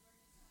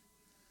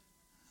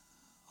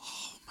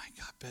 Oh my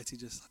God, Betsy,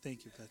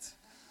 thank you, Betsy.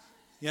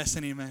 Yes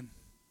and amen.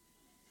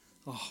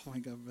 Oh my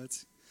God,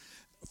 Betsy.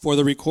 For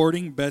the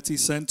recording, Betsy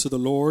sent to the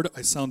Lord,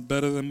 I sound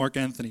better than Mark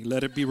Anthony.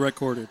 Let it be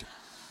recorded.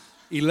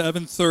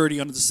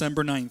 11:30 on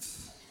December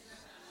 9th.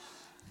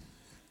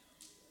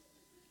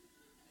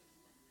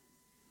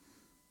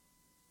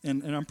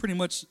 And I'm pretty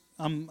much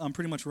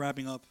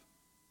wrapping up.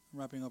 I'm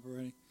wrapping up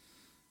already.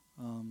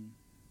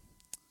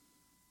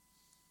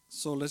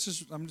 So I'm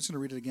just going to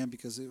read it again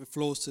because it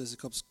flows to this. It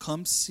comes,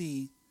 "Come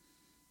see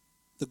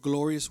the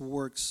glorious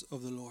works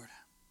of the Lord.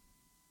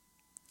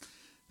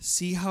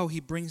 See how he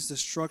brings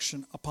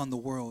destruction upon the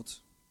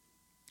world,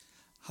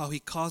 how he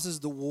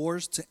causes the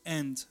wars to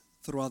end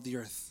throughout the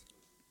earth."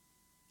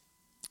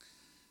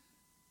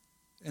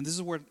 And this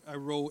is what I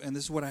wrote, and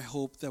this is what I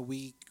hope that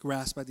we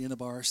grasp at the end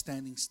of our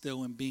standing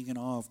still and being in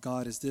awe of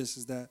God is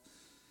that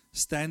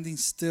standing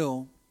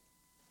still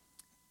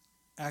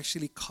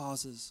actually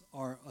causes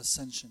our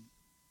ascension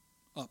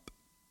up.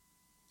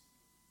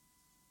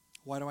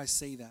 Why do I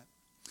say that?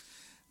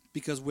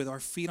 Because with our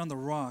feet on the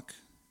rock,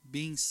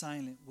 being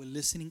silent, with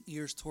listening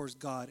ears towards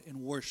God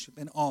and worship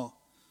and awe,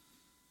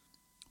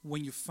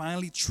 when you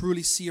finally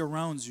truly see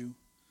around you,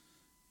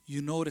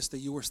 you notice that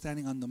you were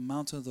standing on the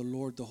mountain of the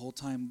Lord the whole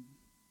time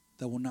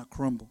that will not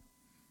crumble.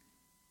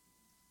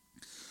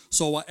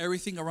 So while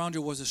everything around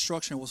you was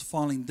destruction, was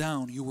falling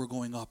down, you were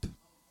going up.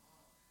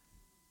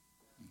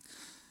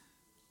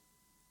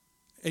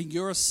 And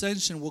your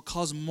ascension will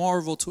cause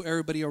marvel to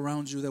everybody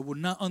around you that will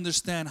not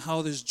understand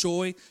how there's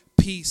joy,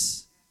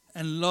 peace,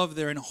 and love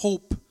there and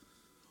hope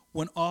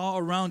when all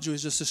around you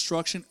is just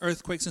destruction,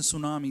 earthquakes, and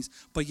tsunamis,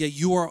 but yet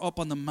you are up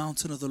on the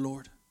mountain of the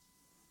Lord.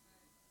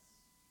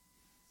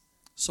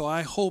 So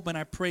I hope and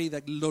I pray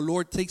that the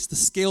Lord takes the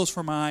scales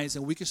from our eyes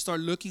and we can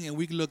start looking and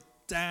we can look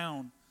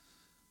down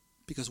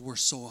because we're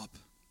so up.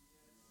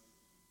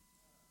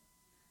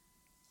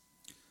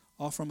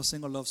 All from a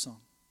single love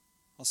song,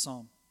 a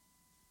psalm.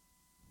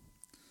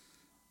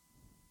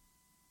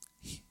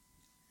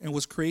 And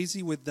what's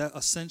crazy with that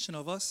ascension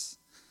of us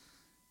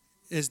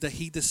is that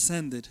he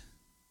descended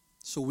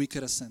so we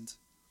could ascend.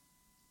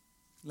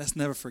 Let's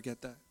never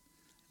forget that.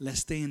 Let's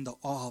stay in the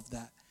awe of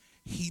that.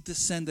 He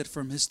descended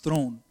from his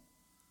throne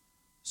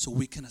so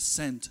we can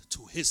ascend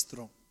to his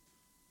throne.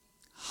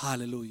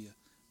 Hallelujah.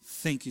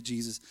 Thank you,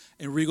 Jesus.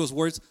 In Rigo's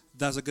words,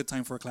 that's a good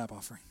time for a clap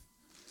offering.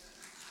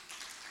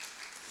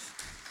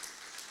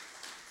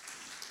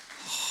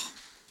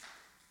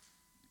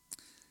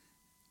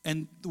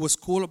 And what's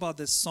cool about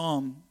this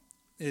psalm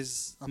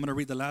is, I'm going to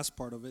read the last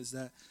part of it, is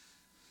that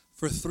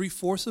for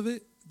 3/4 of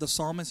it, the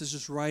psalmist is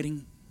just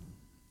writing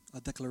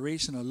a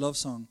declaration, a love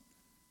song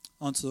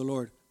unto the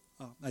Lord.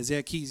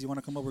 Isaiah Keys, you want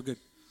to come up? We're good.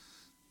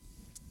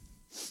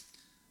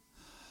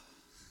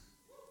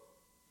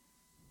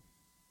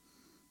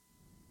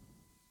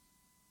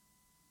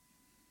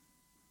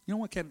 You know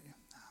what, Ken? Oh,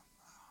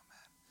 man.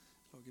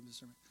 Lord, give me the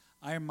sermon.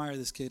 I admire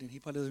this kid, and he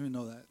probably doesn't even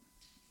know that.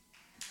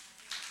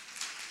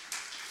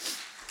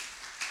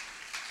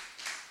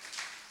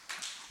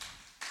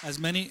 As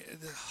many,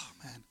 oh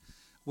man,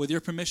 with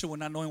your permission,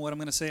 with not knowing what I'm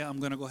going to say, I'm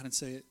going to go ahead and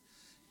say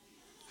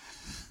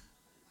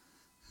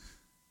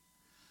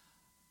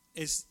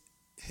it.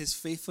 His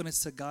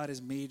faithfulness to God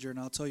is major, and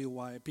I'll tell you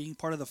why. Being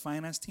part of the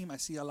finance team, I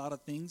see a lot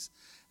of things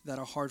that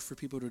are hard for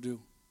people to do.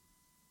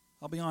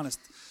 I'll be honest,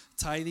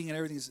 tithing and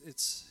everything,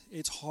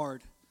 it's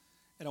hard.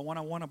 And I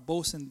want to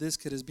boast in this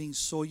kid as being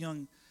so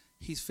young.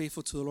 He's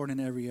faithful to the Lord in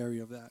every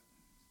area of that.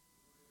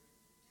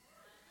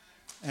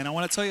 And I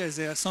want to tell you,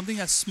 Isaiah, something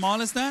as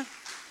small as that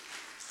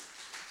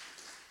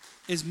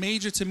is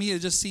major to me. It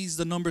just sees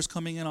the numbers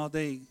coming in all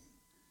day.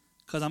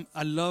 Because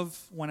I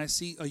love when I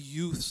see a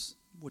youth,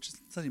 which it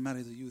doesn't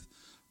matter the youth,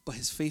 but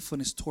his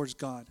faithfulness towards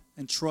God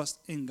and trust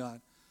in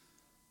God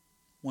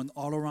when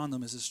all around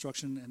them is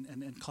destruction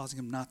and causing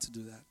him not to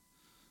do that.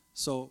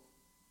 So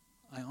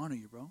I honor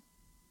you, bro.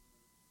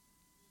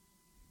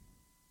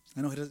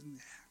 I know he doesn't,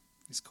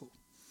 he's cool.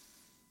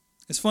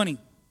 It's funny.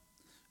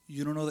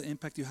 You don't know the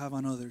impact you have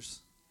on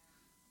others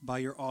by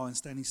your awe and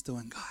standing still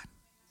in God.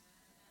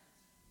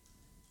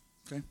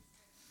 Okay?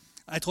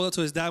 I told that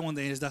to his dad one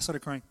day, and his dad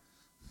started crying.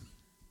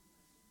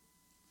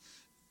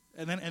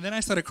 And then I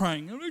started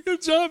crying. I'm like,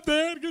 good job,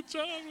 Dad, good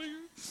job.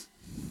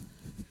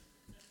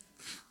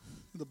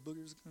 The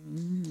boogers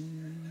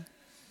coming.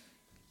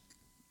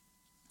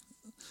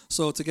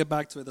 So to get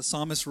back to it, the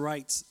psalmist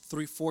writes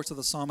 3/4 of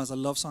the psalm as a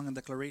love song and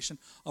declaration,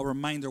 a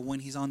reminder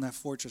when he's on that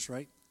fortress,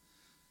 right?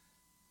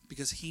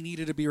 Because he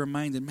needed to be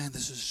reminded, man,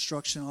 there's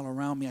destruction all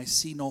around me. I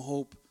see no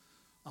hope.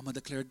 I'm going to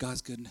declare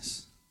God's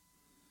goodness.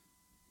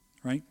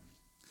 Right?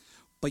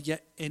 But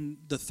yet in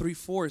the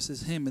 3/4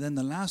 is him. And then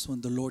the last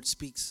one, the Lord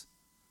speaks.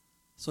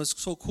 So it's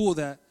so cool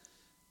that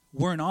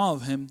we're in awe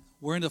of him.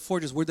 We're in the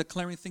fortress. We're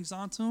declaring things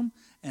onto him.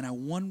 And at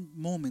one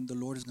moment, the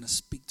Lord is going to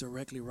speak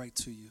directly right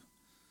to you.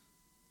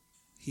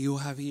 He who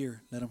have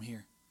ear, let him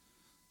hear.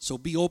 So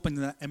be open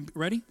to that. And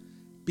ready?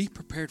 Be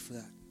prepared for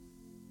that.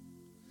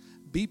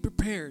 Be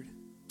prepared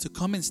to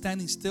come in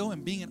standing still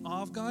and being in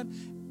awe of God,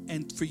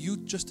 and for you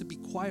just to be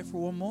quiet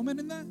for one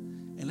moment in that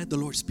and let the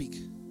Lord speak.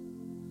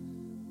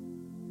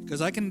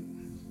 Because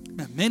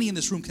many in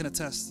this room can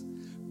attest,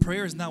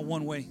 prayer is not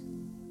one way.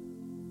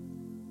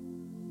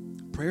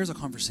 Prayer is a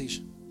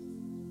conversation.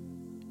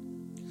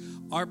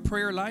 Our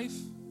prayer life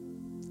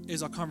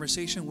is a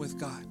conversation with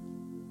God.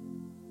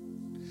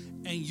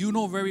 And you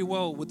know very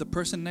well with the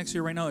person next to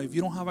you right now, if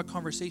you don't have a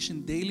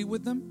conversation daily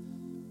with them,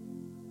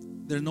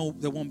 there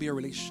won't be a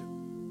relationship.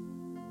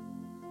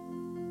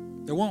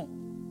 There won't.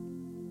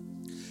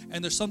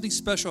 And there's something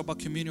special about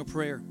communal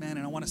prayer, man.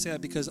 And I want to say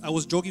that because I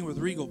was joking with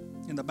Rigo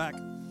in the back.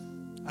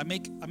 I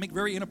make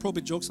very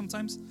inappropriate jokes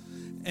sometimes,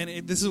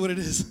 and this is what it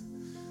is.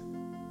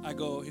 He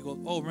goes,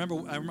 oh,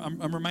 remember,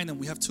 I'm reminding him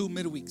we have 2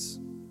 midweeks.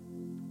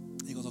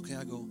 He goes, okay.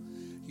 I go,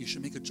 you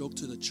should make a joke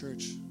to the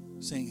church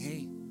saying,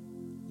 hey,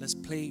 let's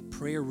play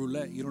prayer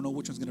roulette. You don't know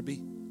which one's going to be,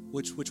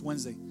 which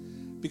Wednesday.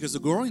 Because the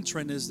growing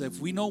trend is that if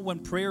we know when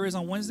prayer is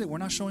on Wednesday, we're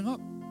not showing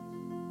up.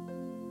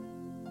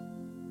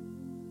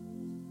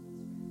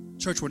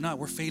 Church, we're not.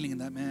 We're failing in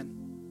that, man.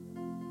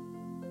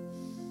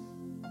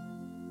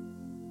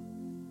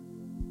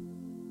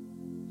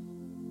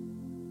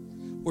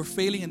 we're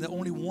failing and the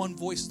only one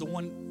voice is the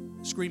one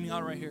screaming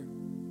out right here.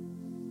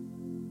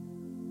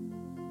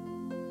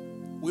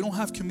 We don't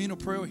have communal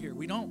prayer here.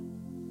 We don't.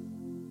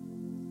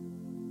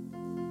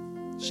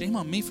 Shame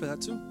on me for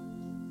that too.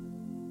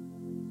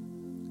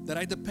 That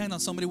I depend on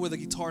somebody with a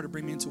guitar to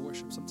bring me into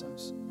worship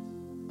sometimes.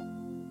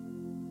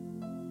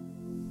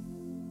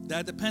 That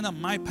I depend on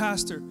my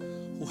pastor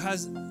who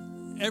has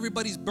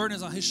everybody's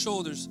burdens on his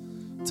shoulders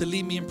to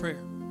lead me in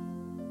prayer.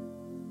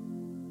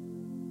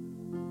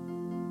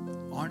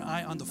 Aren't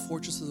I on the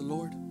fortress of the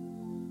Lord?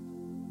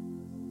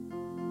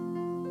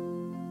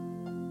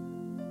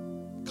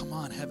 Come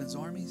on, heaven's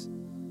armies.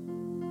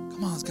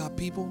 Come on, God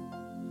people.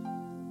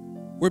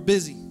 We're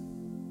busy.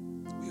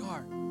 We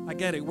are. I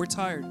get it. We're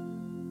tired.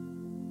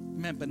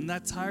 Man, but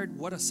not tired.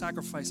 What a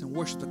sacrifice and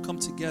worship to come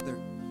together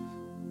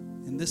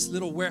in this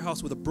little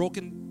warehouse with a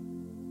broken.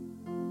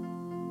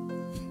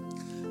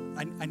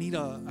 I need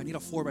a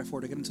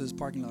 4x4 to get into this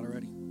parking lot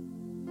already.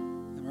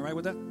 Am I right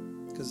with that?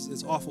 Because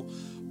it's awful.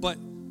 But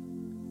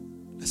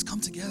let's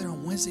come together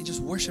on Wednesday,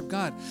 just worship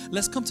God.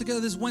 Let's come together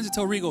this Wednesday.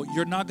 Tell Rigo,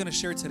 you're not gonna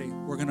share today.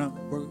 We're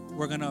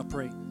gonna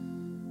pray.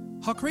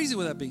 How crazy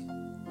would that be?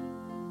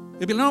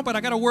 They'd be like, no, but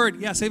I got a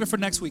word. Yeah, save it for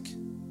next week.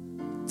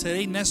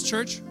 Today, Nest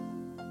Church,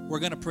 we're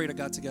gonna pray to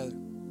God together.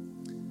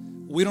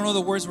 We don't know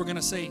the words we're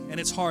gonna say, and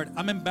it's hard.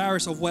 I'm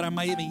embarrassed of what I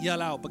might even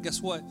yell out, but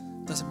guess what?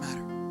 Doesn't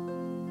matter.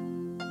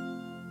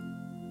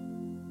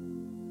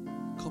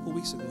 A couple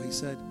weeks ago, he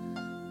said,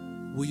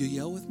 will you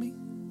yell with me?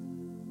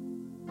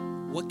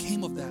 What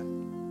came of that?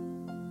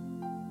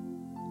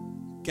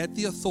 Get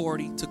the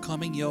authority to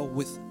come and yell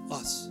with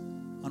us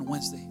on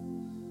Wednesday.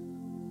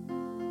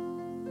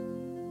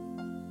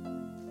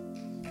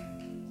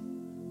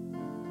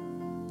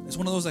 It's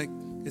one of those like,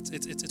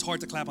 it's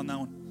hard to clap on that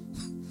one.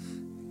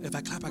 If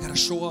I clap, I gotta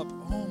show up.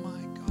 Oh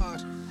my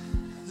God.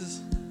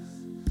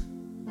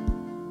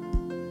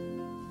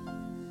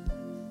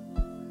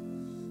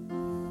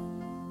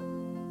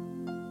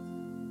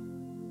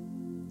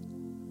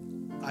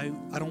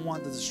 I don't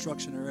want the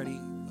destruction already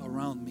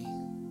around me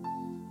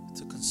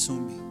to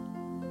consume me.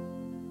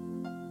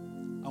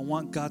 I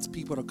want God's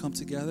people to come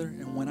together,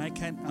 and when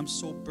I'm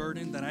so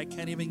burdened that I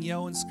can't even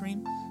yell and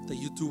scream, that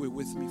you do it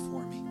with me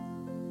for me.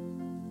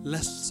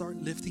 Let's start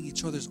lifting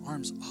each other's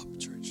arms up,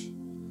 church.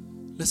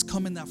 Let's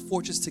come in that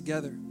fortress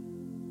together.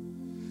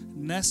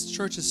 Nest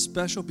Church is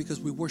special because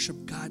we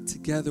worship God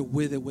together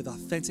with it, with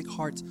authentic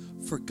hearts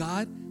for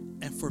God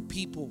and for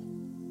people.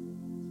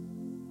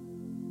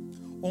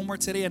 Omar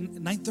today at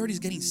 9:30 is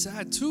getting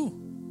sad too.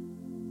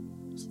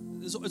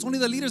 It's only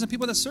the leaders and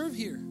people that serve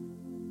here.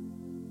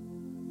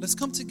 Let's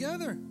come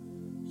together.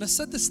 Let's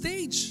set the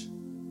stage.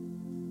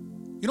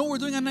 You know what we're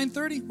doing at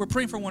 9:30? We're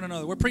praying for one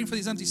another. We're praying for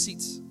these empty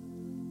seats.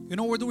 You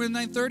know what we're doing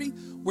at 9:30?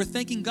 We're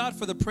thanking God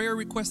for the prayer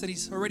request that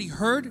He's already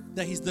heard,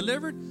 that He's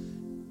delivered,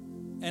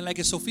 and like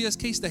in Sophia's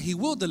case, that He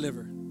will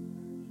deliver.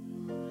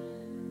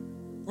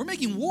 We're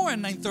making war at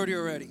 9:30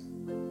 already.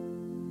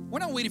 We're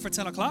not waiting for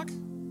 10 o'clock.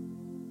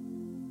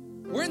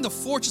 We're in the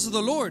fortress of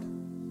the Lord.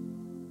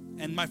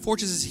 And my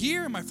fortress is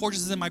here. My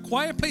fortress is in my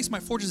quiet place. My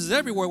fortress is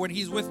everywhere when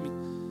He's with me.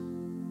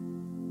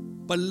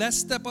 But let's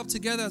step up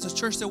together as a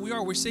church that we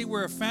are. We say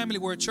we're a family.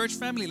 We're a church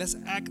family. Let's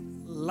act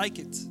like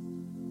it.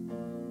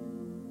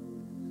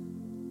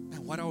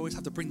 Man, why do I always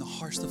have to bring the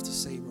hard stuff to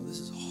say, bro?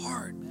 This is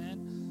hard, man.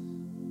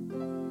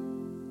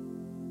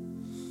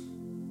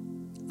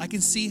 I can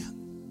see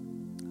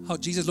how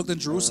Jesus looked in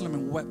Jerusalem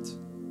and wept.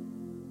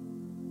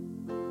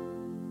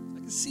 I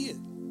can see it.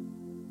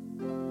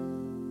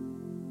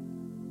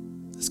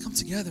 Let's come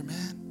together,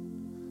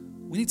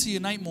 man. We need to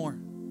unite more.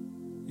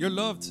 You're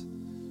loved.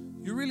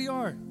 You really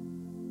are.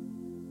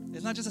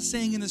 It's not just a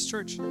saying in this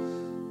church.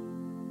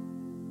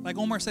 Like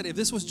Omar said, if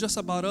this was just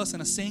about us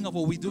and a saying of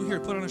what we do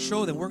here, put on a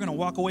show, then we're going to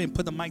walk away and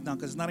put the mic down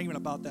because it's not even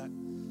about that.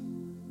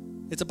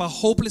 It's about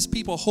hopeless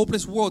people, a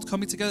hopeless world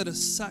coming together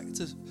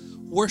to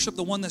worship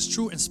the one that's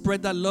true and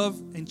spread that love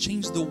and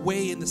change the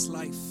way in this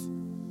life.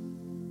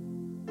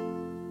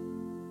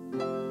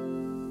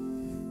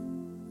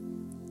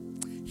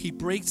 He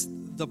breaks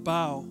the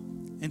bow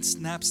and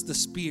snaps the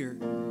spear.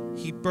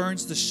 He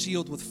burns the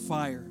shield with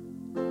fire.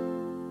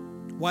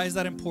 Why is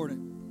that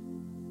important?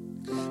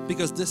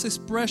 Because this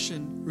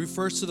expression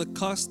refers to the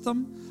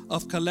custom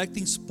of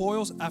collecting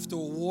spoils after a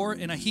war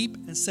in a heap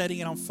and setting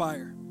it on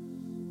fire.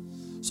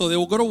 So they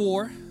will go to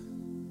war.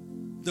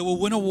 They will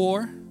win a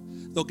war.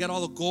 They'll get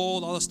all the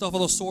gold, all the stuff, all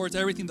the swords,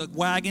 everything, the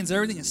wagons,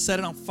 everything, and set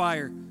it on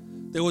fire.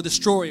 They will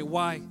destroy it.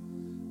 Why?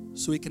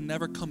 So it can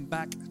never come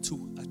back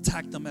to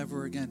attack them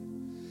ever again.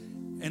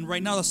 And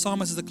right now the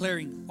psalmist is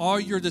declaring, all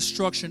your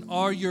destruction,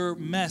 all your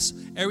mess,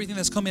 everything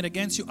that's coming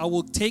against you, I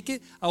will take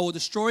it, I will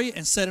destroy it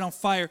and set it on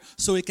fire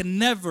so it can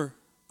never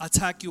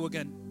attack you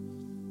again.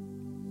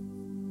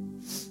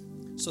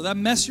 So that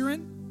mess you're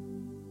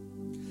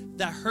in,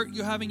 that hurt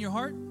you have in your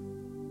heart,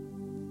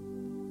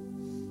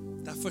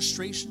 that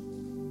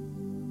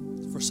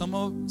frustration, for some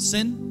of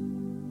sin,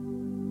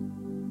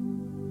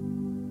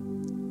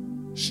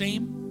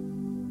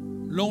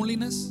 shame,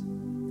 loneliness,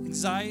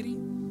 anxiety,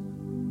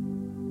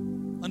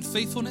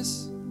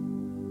 unfaithfulness,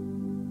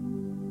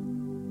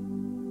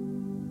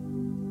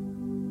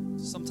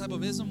 some type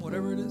of ism,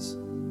 whatever it is.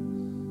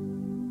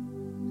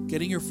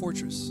 Get in your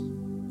fortress,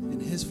 in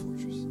his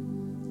fortress.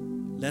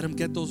 Let him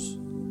get those,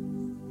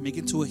 make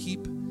it into a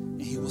heap,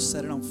 and he will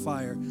set it on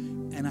fire.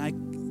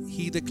 And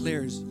he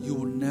declares, you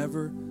will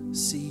never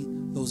see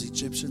those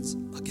Egyptians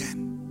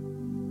again.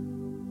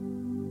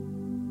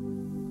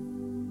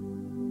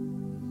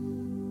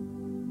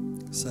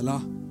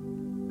 Selah.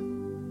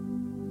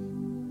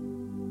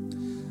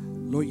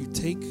 Lord, you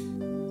take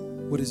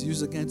what is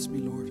used against me,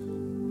 Lord.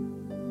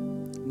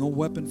 No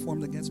weapon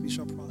formed against me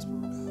shall prosper,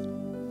 oh God.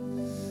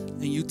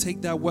 And you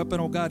take that weapon,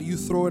 oh God, you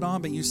throw it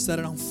on, and you set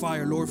it on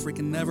fire, Lord, for it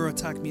can never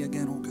attack me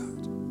again, oh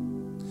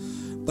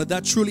God. But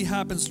that truly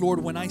happens, Lord,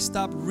 when I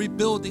stop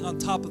rebuilding on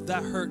top of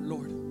that hurt,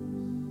 Lord.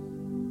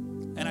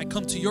 And I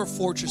come to your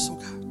fortress, oh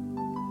God.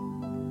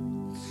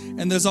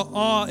 And there's an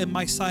awe in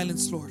my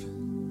silence, Lord.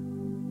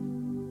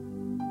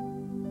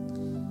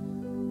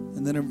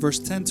 And then in verse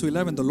 10 to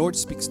 11, the Lord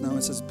speaks now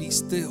and says, be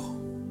still,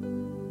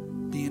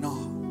 be in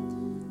awe,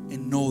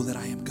 and know that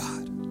I am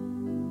God.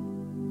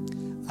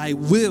 I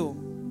will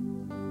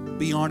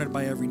be honored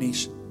by every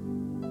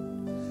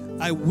nation.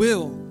 I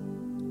will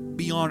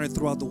be honored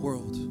throughout the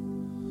world.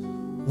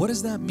 What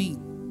does that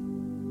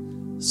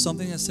mean?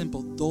 Something that's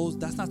simple.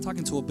 That's not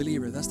talking to a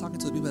believer. That's talking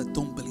to the people that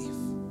don't believe.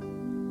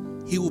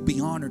 He will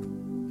be honored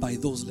by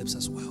those lips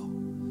as well.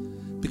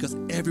 Because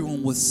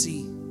everyone will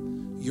see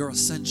your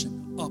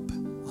ascension up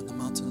on the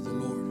mountain of the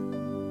Lord.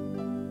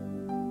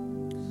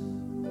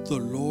 The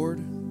Lord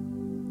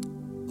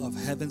of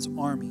heaven's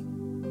army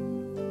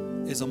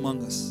is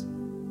among us.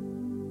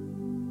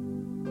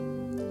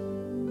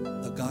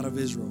 The God of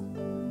Israel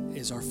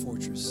is our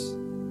fortress.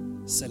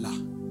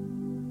 Selah.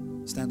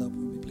 Stand up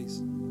with me,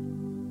 please.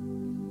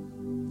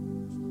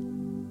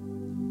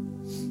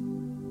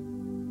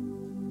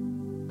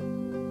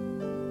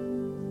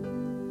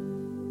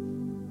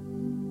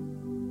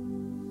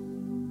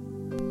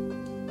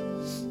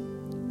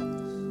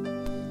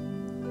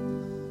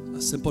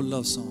 A simple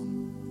love song.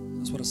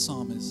 That's what a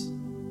psalm is.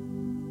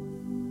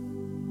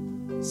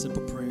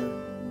 Simple prayer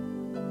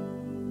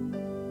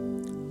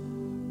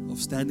of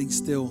standing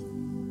still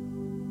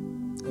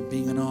and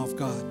being in awe of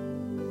God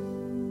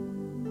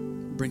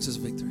brings us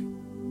victory.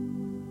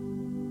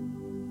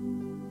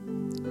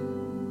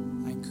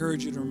 I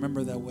encourage you to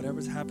remember that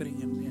whatever's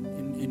happening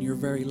in your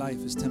very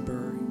life is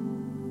temporary.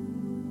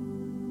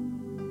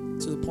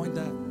 To the point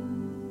that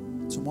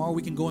tomorrow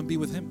we can go and be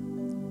with him.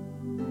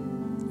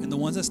 And the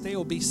ones that stay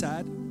will be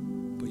sad,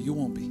 but you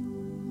won't be.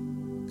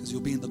 Because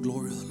you'll be in the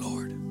glory of the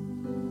Lord.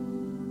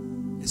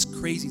 It's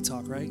crazy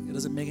talk, right? It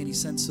doesn't make any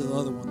sense to the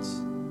other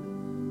ones.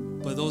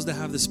 But those that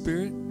have the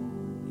Spirit,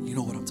 you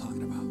know what I'm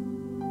talking about.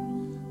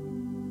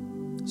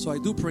 So I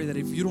do pray that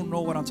if you don't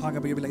know what I'm talking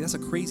about, you'll be like, that's a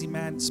crazy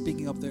man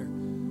speaking up there.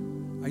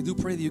 I do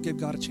pray that you give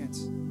God a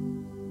chance.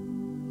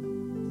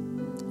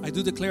 I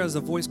do declare as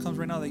the voice comes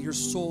right now that your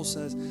soul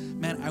says,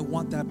 man, I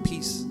want that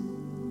peace.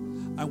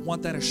 I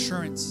want that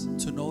assurance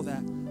to know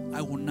that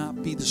I will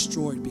not be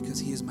destroyed because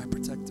he is my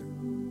protector.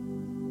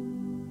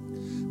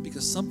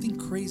 Because something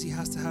crazy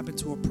has to happen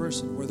to a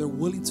person where they're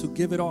willing to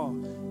give it all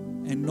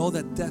and know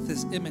that death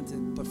is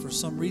imminent, but for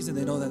some reason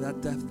they know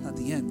that death is not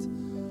the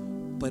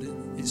end, but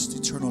it's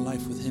eternal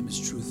life with him is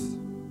truth.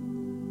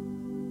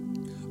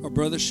 Our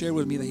brother shared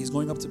with me that he's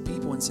going up to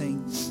people and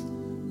saying,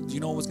 do you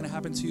know what's going to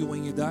happen to you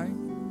when you die?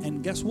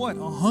 And guess what?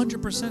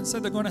 100%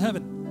 said they're going to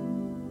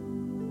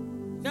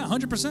heaven. Yeah,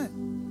 100%.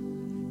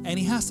 And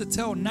he has to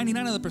tell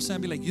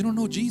 99% be like, you don't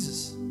know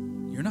Jesus.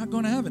 You're not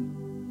going to heaven.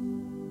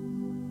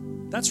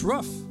 That's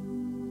rough.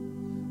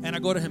 And I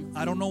go to him,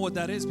 I don't know what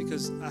that is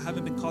because I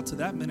haven't been called to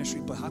that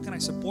ministry, but how can I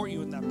support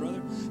you in that,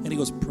 brother? And he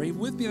goes, pray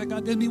with me that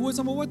God gives me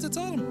wisdom of what to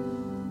tell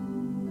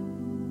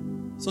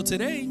him. So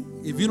today,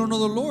 if you don't know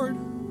the Lord,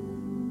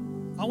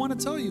 I want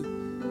to tell you,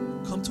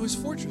 come to his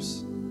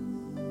fortress.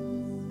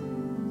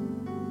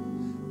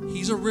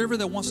 He's a river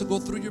that wants to go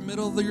through your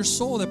middle of your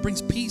soul that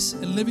brings peace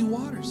and living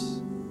waters.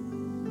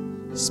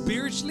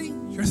 Spiritually,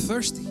 you're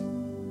thirsty.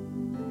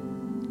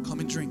 Come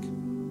and drink.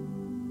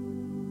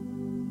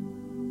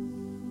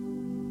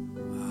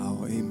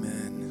 Wow,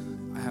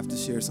 amen. I have to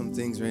share some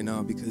things right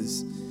now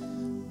because,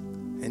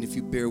 and if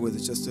you bear with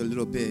us just a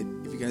little bit,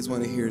 if you guys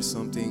want to hear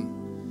something,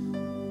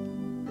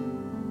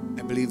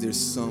 I believe there's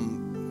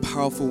some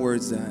powerful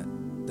words that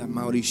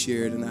Mauri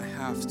shared, and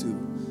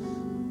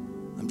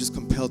I'm just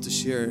compelled to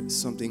share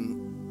something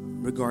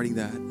regarding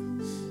that.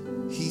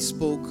 He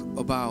spoke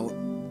about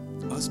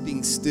us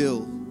being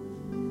still,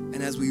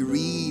 and as we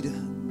read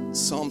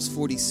Psalms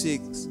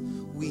 46,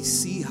 we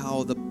see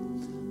how the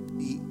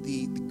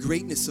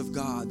greatness of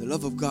God, the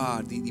love of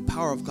God, the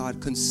power of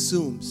God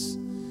consumes,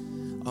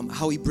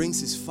 how he brings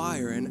his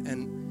fire,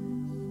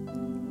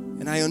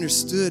 and I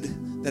understood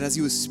that as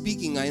he was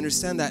speaking, I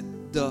understand that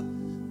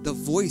the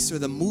voice or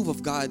the move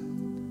of God,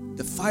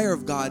 the fire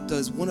of God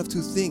does one of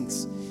two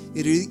things.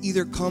 It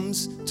either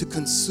comes to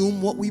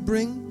consume what we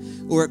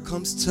bring, or it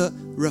comes to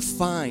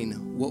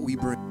refine what we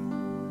bring.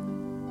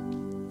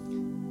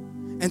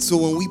 And so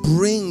when we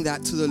bring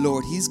that to the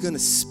Lord, he's going to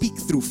speak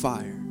through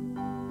fire.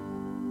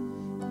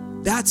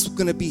 That's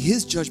going to be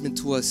his judgment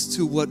to us,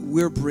 to what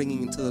we're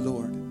bringing into the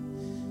Lord.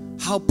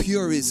 How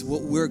pure is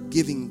what we're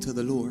giving to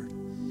the Lord?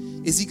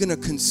 Is he going to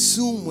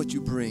consume what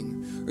you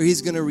bring, or is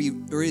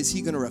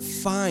he going to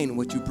refine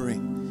what you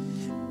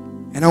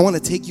bring? And I want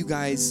to take you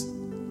guys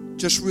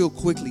just real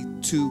quickly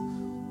to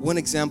one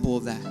example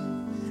of that.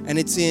 And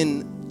it's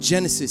in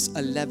Genesis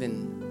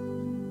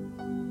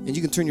 11. And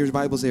you can turn your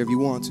Bibles there if you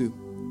want to.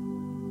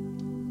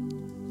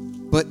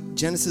 But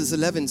Genesis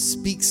 11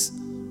 speaks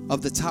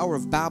of the Tower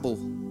of Babel.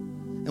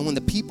 And when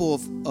the people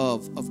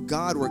of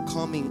God were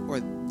coming, or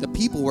the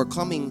people were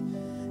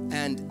coming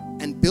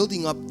and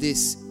building up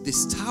this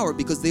tower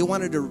because they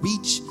wanted to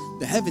reach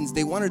the heavens.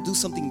 They wanted to do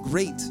something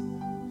great.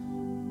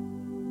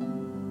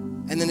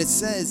 And then it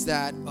says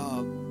that,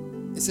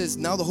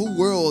 now the whole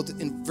world,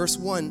 in verse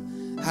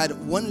 1, had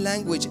one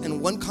language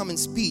and one common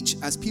speech.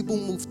 As people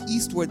moved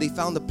eastward, they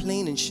found a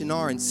plain in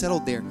Shinar and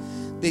settled there.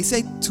 They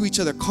said to each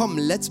other, "Come,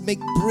 let's make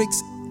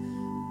bricks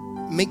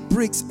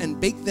and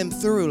bake them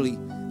thoroughly.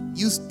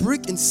 Use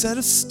brick instead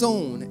of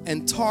stone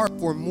and tar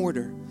for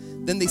mortar."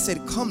 Then they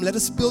said, "Come, let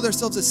us build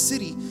ourselves a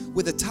city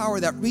with a tower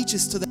that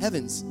reaches to the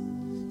heavens."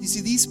 You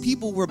see, these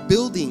people were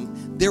building.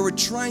 They were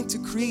trying to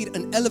create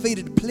an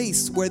elevated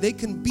place where they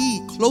can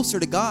be closer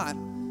to God.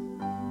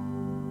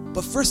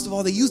 But first of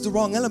all, they used the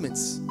wrong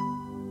elements.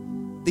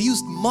 They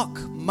used muck,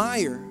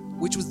 mire,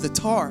 which was the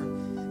tar,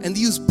 and they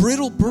used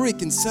brittle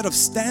brick instead of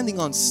standing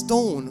on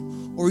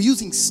stone or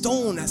using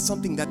stone as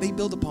something that they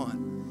build upon.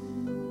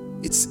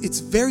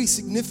 It's very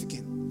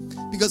significant,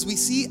 because we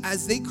see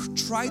as they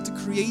tried to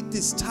create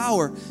this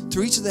tower to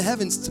reach the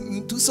heavens,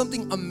 to do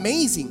something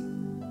amazing,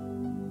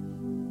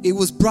 it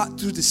was brought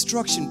through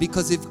destruction.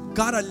 Because if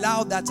God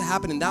allowed that to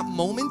happen in that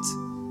moment,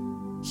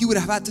 he would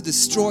have had to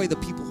destroy the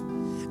people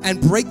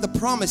and break the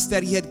promise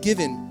that he had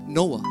given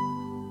Noah.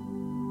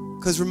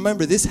 Because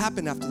remember, this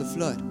happened after the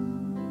flood.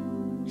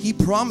 He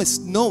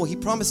promised Noah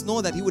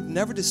that he would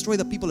never destroy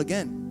the people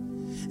again.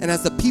 And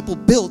as the people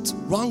built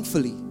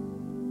wrongfully,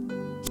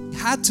 he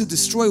had to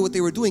destroy what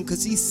they were doing,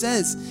 because he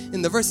says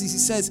in the verses, he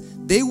says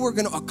they were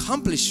going to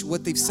accomplish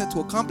what they've set to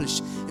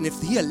accomplish. And if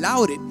he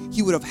allowed it,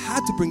 he would have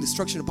had to bring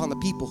destruction upon the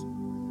people.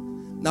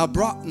 Now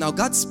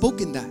God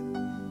spoke in that.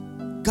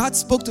 God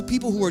spoke to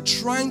people who were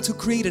trying to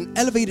create an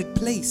elevated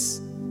place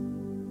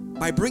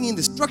by bringing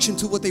destruction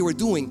to what they were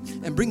doing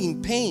and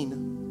bringing pain.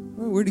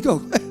 Oh, where'd he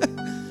go?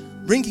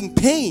 Bringing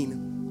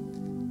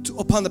pain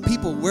upon the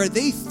people, where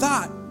they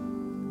thought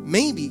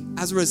maybe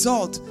as a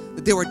result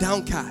that they were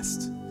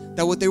downcast,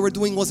 that what they were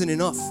doing wasn't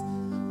enough.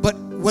 But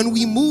when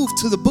we move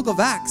to the book of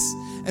Acts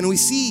and we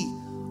see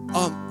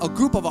a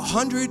group of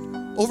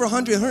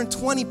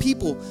 120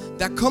 people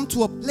that come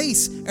to a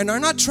place and are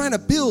not trying to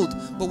build,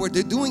 but what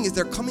they're doing is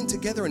they're coming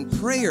together in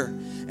prayer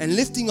and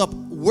lifting up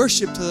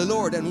worship to the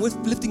Lord and with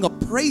lifting up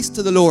praise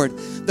to the Lord.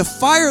 The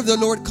fire of the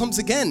Lord comes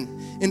again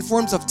in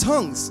forms of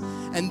tongues,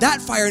 and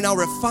that fire now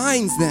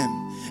refines them,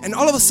 and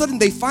all of a sudden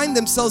they find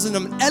themselves in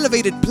an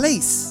elevated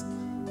place.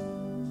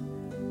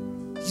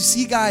 You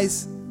see,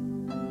 guys,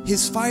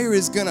 his fire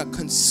is gonna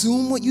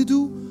consume what you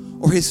do,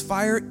 or his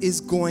fire is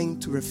going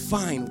to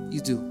refine what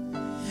you do.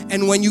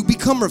 And when you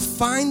become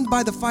refined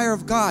by the fire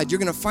of God, you're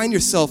going to find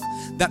yourself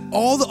that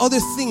all the other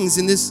things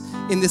in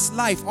this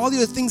life, all the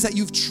other things that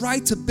you've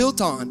tried to build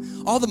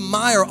on, all the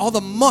mire, all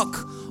the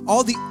muck,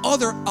 all the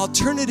other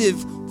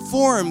alternative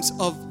forms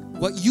of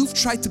what you've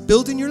tried to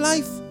build in your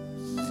life,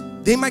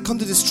 they might come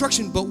to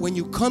destruction. But when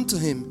you come to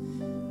him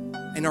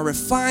and are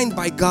refined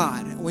by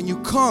God, when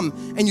you come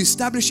and you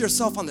establish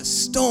yourself on the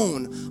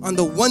stone, on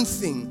the one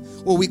thing,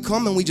 where we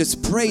come and we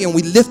just pray and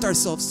we lift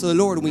ourselves to the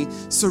Lord and we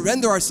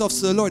surrender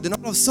ourselves to the Lord, then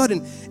all of a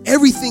sudden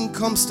everything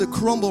comes to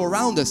crumble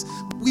around us.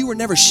 We were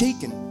never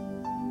shaken.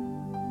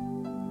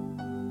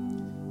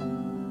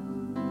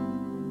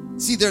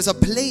 See, there's a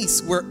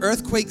place where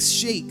earthquakes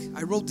shake.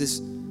 I wrote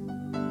this.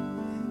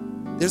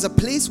 There's a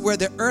place where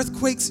the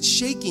earthquake's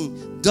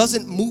shaking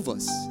doesn't move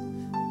us.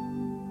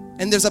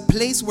 And there's a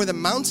place where the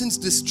mountain's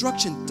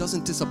destruction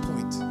doesn't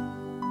disappoint.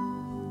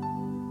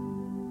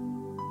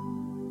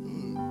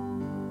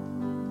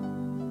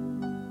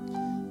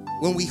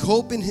 When we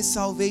hope in his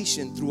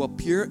salvation through a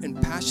pure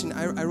and passionate,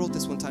 I wrote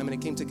this one time and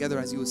it came together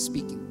as he was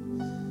speaking.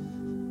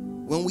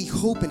 When we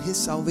hope in his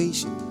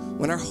salvation,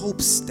 when our hope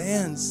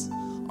stands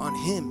on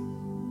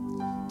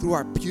him through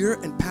our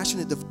pure and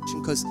passionate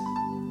devotion, because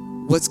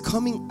what's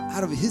coming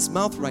out of his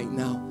mouth right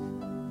now,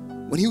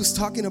 when he was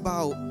talking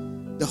about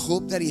the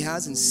hope that he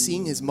has in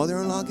seeing his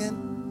mother-in-law again,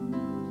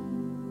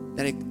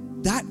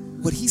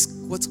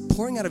 what's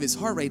pouring out of his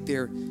heart right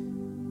there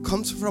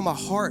comes from a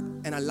heart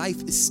and a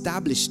life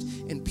established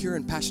in pure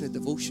and passionate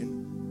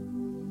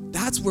devotion.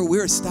 That's where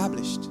we're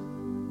established.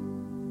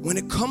 When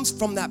it comes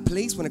from that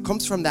place, when it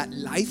comes from that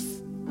life,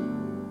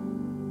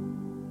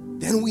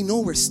 then we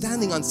know we're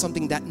standing on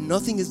something that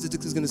nothing is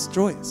going to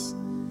destroy us.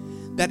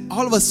 That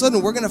all of a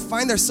sudden we're going to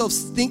find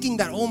ourselves thinking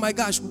that, oh my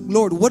gosh,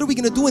 Lord, what are we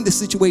going to do in this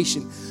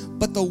situation?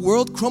 But the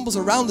world crumbles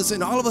around us,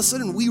 and all of a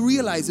sudden we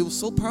realize, it was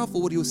so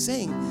powerful what he was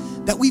saying,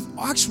 that we've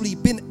actually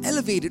been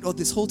elevated all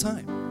this whole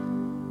time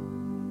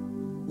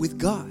with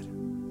God.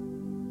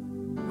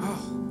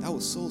 That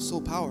was so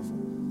powerful.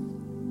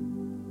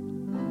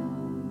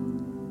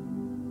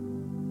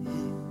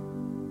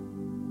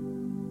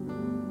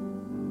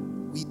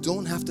 We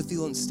don't have to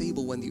feel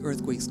unstable when the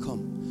earthquakes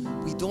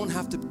come. We don't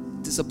have to be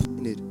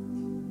disappointed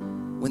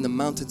when the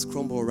mountains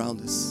crumble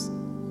around us.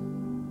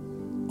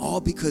 All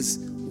because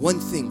one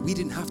thing, we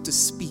didn't have to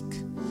speak.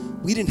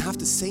 We didn't have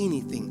to say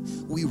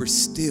anything. We were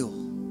still.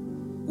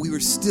 We were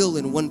still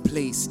in one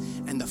place,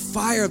 and the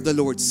fire of the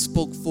Lord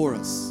spoke for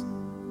us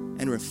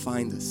and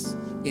refined us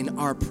in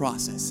our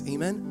process.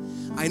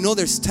 Amen? I know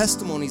there's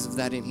testimonies of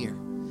that in here.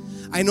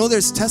 I know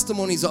there's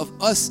testimonies of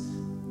us,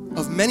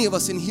 of many of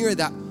us in here,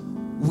 that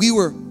we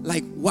were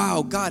like,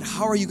 wow, God,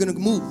 how are you going to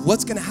move?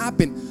 What's going to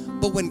happen?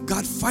 But when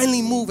God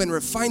finally moved and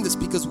refined us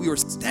because we were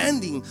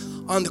standing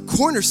on the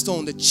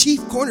cornerstone, the chief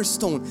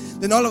cornerstone,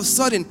 then all of a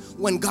sudden,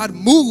 when God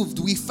moved,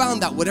 we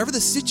found that whatever the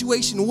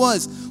situation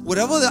was,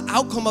 whatever the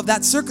outcome of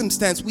that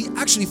circumstance, we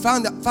actually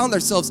found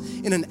ourselves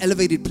in an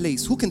elevated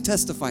place. Who can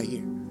testify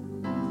here?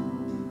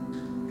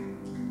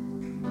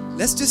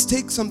 Let's just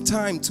take some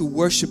time to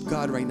worship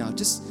God right now.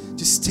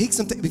 Just take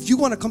some time. If you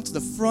want to come to the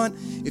front,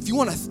 if you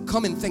want to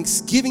come in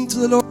thanksgiving to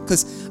the Lord,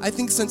 because I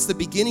think since the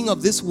beginning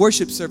of this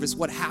worship service,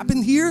 what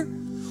happened here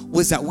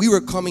was that we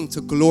were coming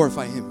to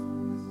glorify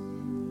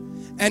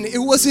Him. And it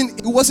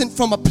wasn't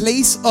from a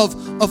place of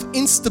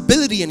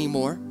instability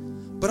anymore,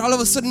 but all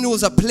of a sudden it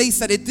was a place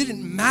that it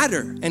didn't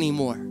matter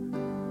anymore.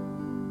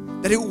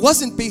 That it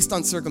wasn't based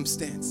on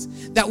circumstance.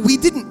 That we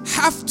didn't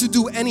have to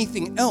do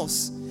anything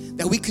else.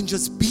 That we can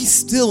just be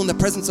still in the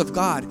presence of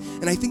God.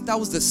 And I think that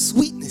was the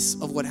sweetness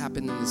of what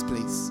happened in this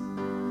place.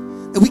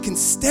 That we can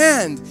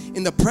stand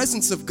in the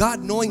presence of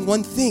God knowing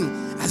one thing: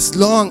 as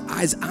long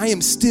as I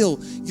am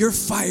still, your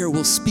fire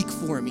will speak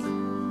for me.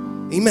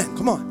 Amen.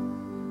 Come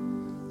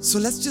on. So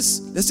let's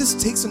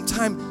just take some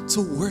time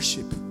to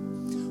worship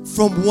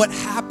from what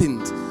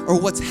happened or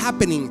what's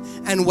happening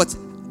and what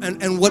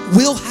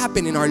will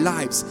happen in our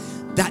lives.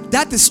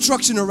 That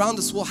destruction around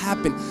us will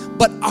happen,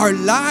 but our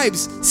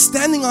lives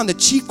standing on the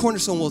chief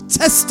cornerstone will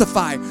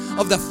testify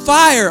of the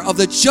fire of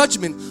the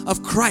judgment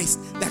of Christ,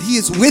 that He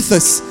is with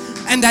us,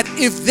 and that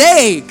if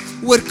they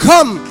would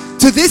come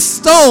to this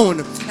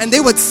stone and they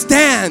would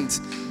stand,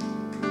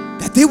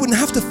 that they wouldn't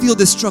have to feel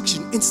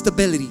destruction,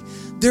 instability.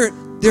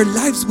 Their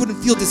lives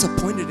wouldn't feel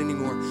disappointed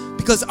anymore,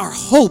 because our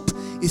hope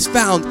is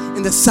found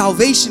in the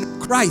salvation of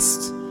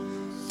Christ.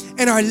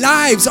 And our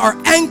lives are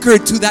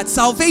anchored to that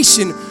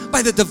salvation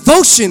by the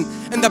devotion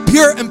and the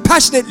pure and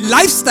passionate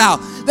lifestyle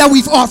that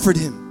we've offered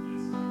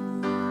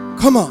Him.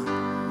 Come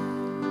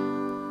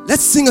on.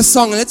 Let's sing a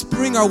song and let's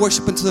bring our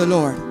worship unto the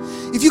Lord.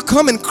 If you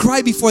come and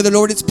cry before the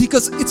Lord, it's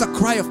because it's a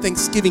cry of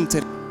thanksgiving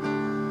today.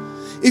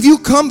 If you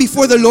come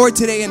before the Lord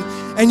today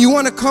and you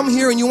want to come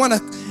here and you want to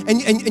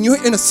and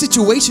you're in a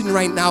situation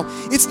right now,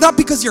 it's not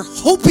because you're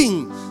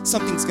hoping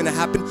something's going to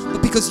happen,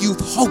 but because you've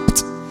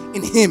hoped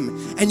in Him,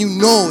 and you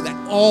know that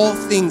all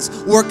things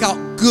work out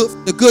good,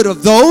 the good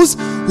of those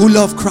who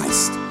love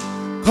Christ.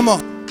 Come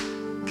on.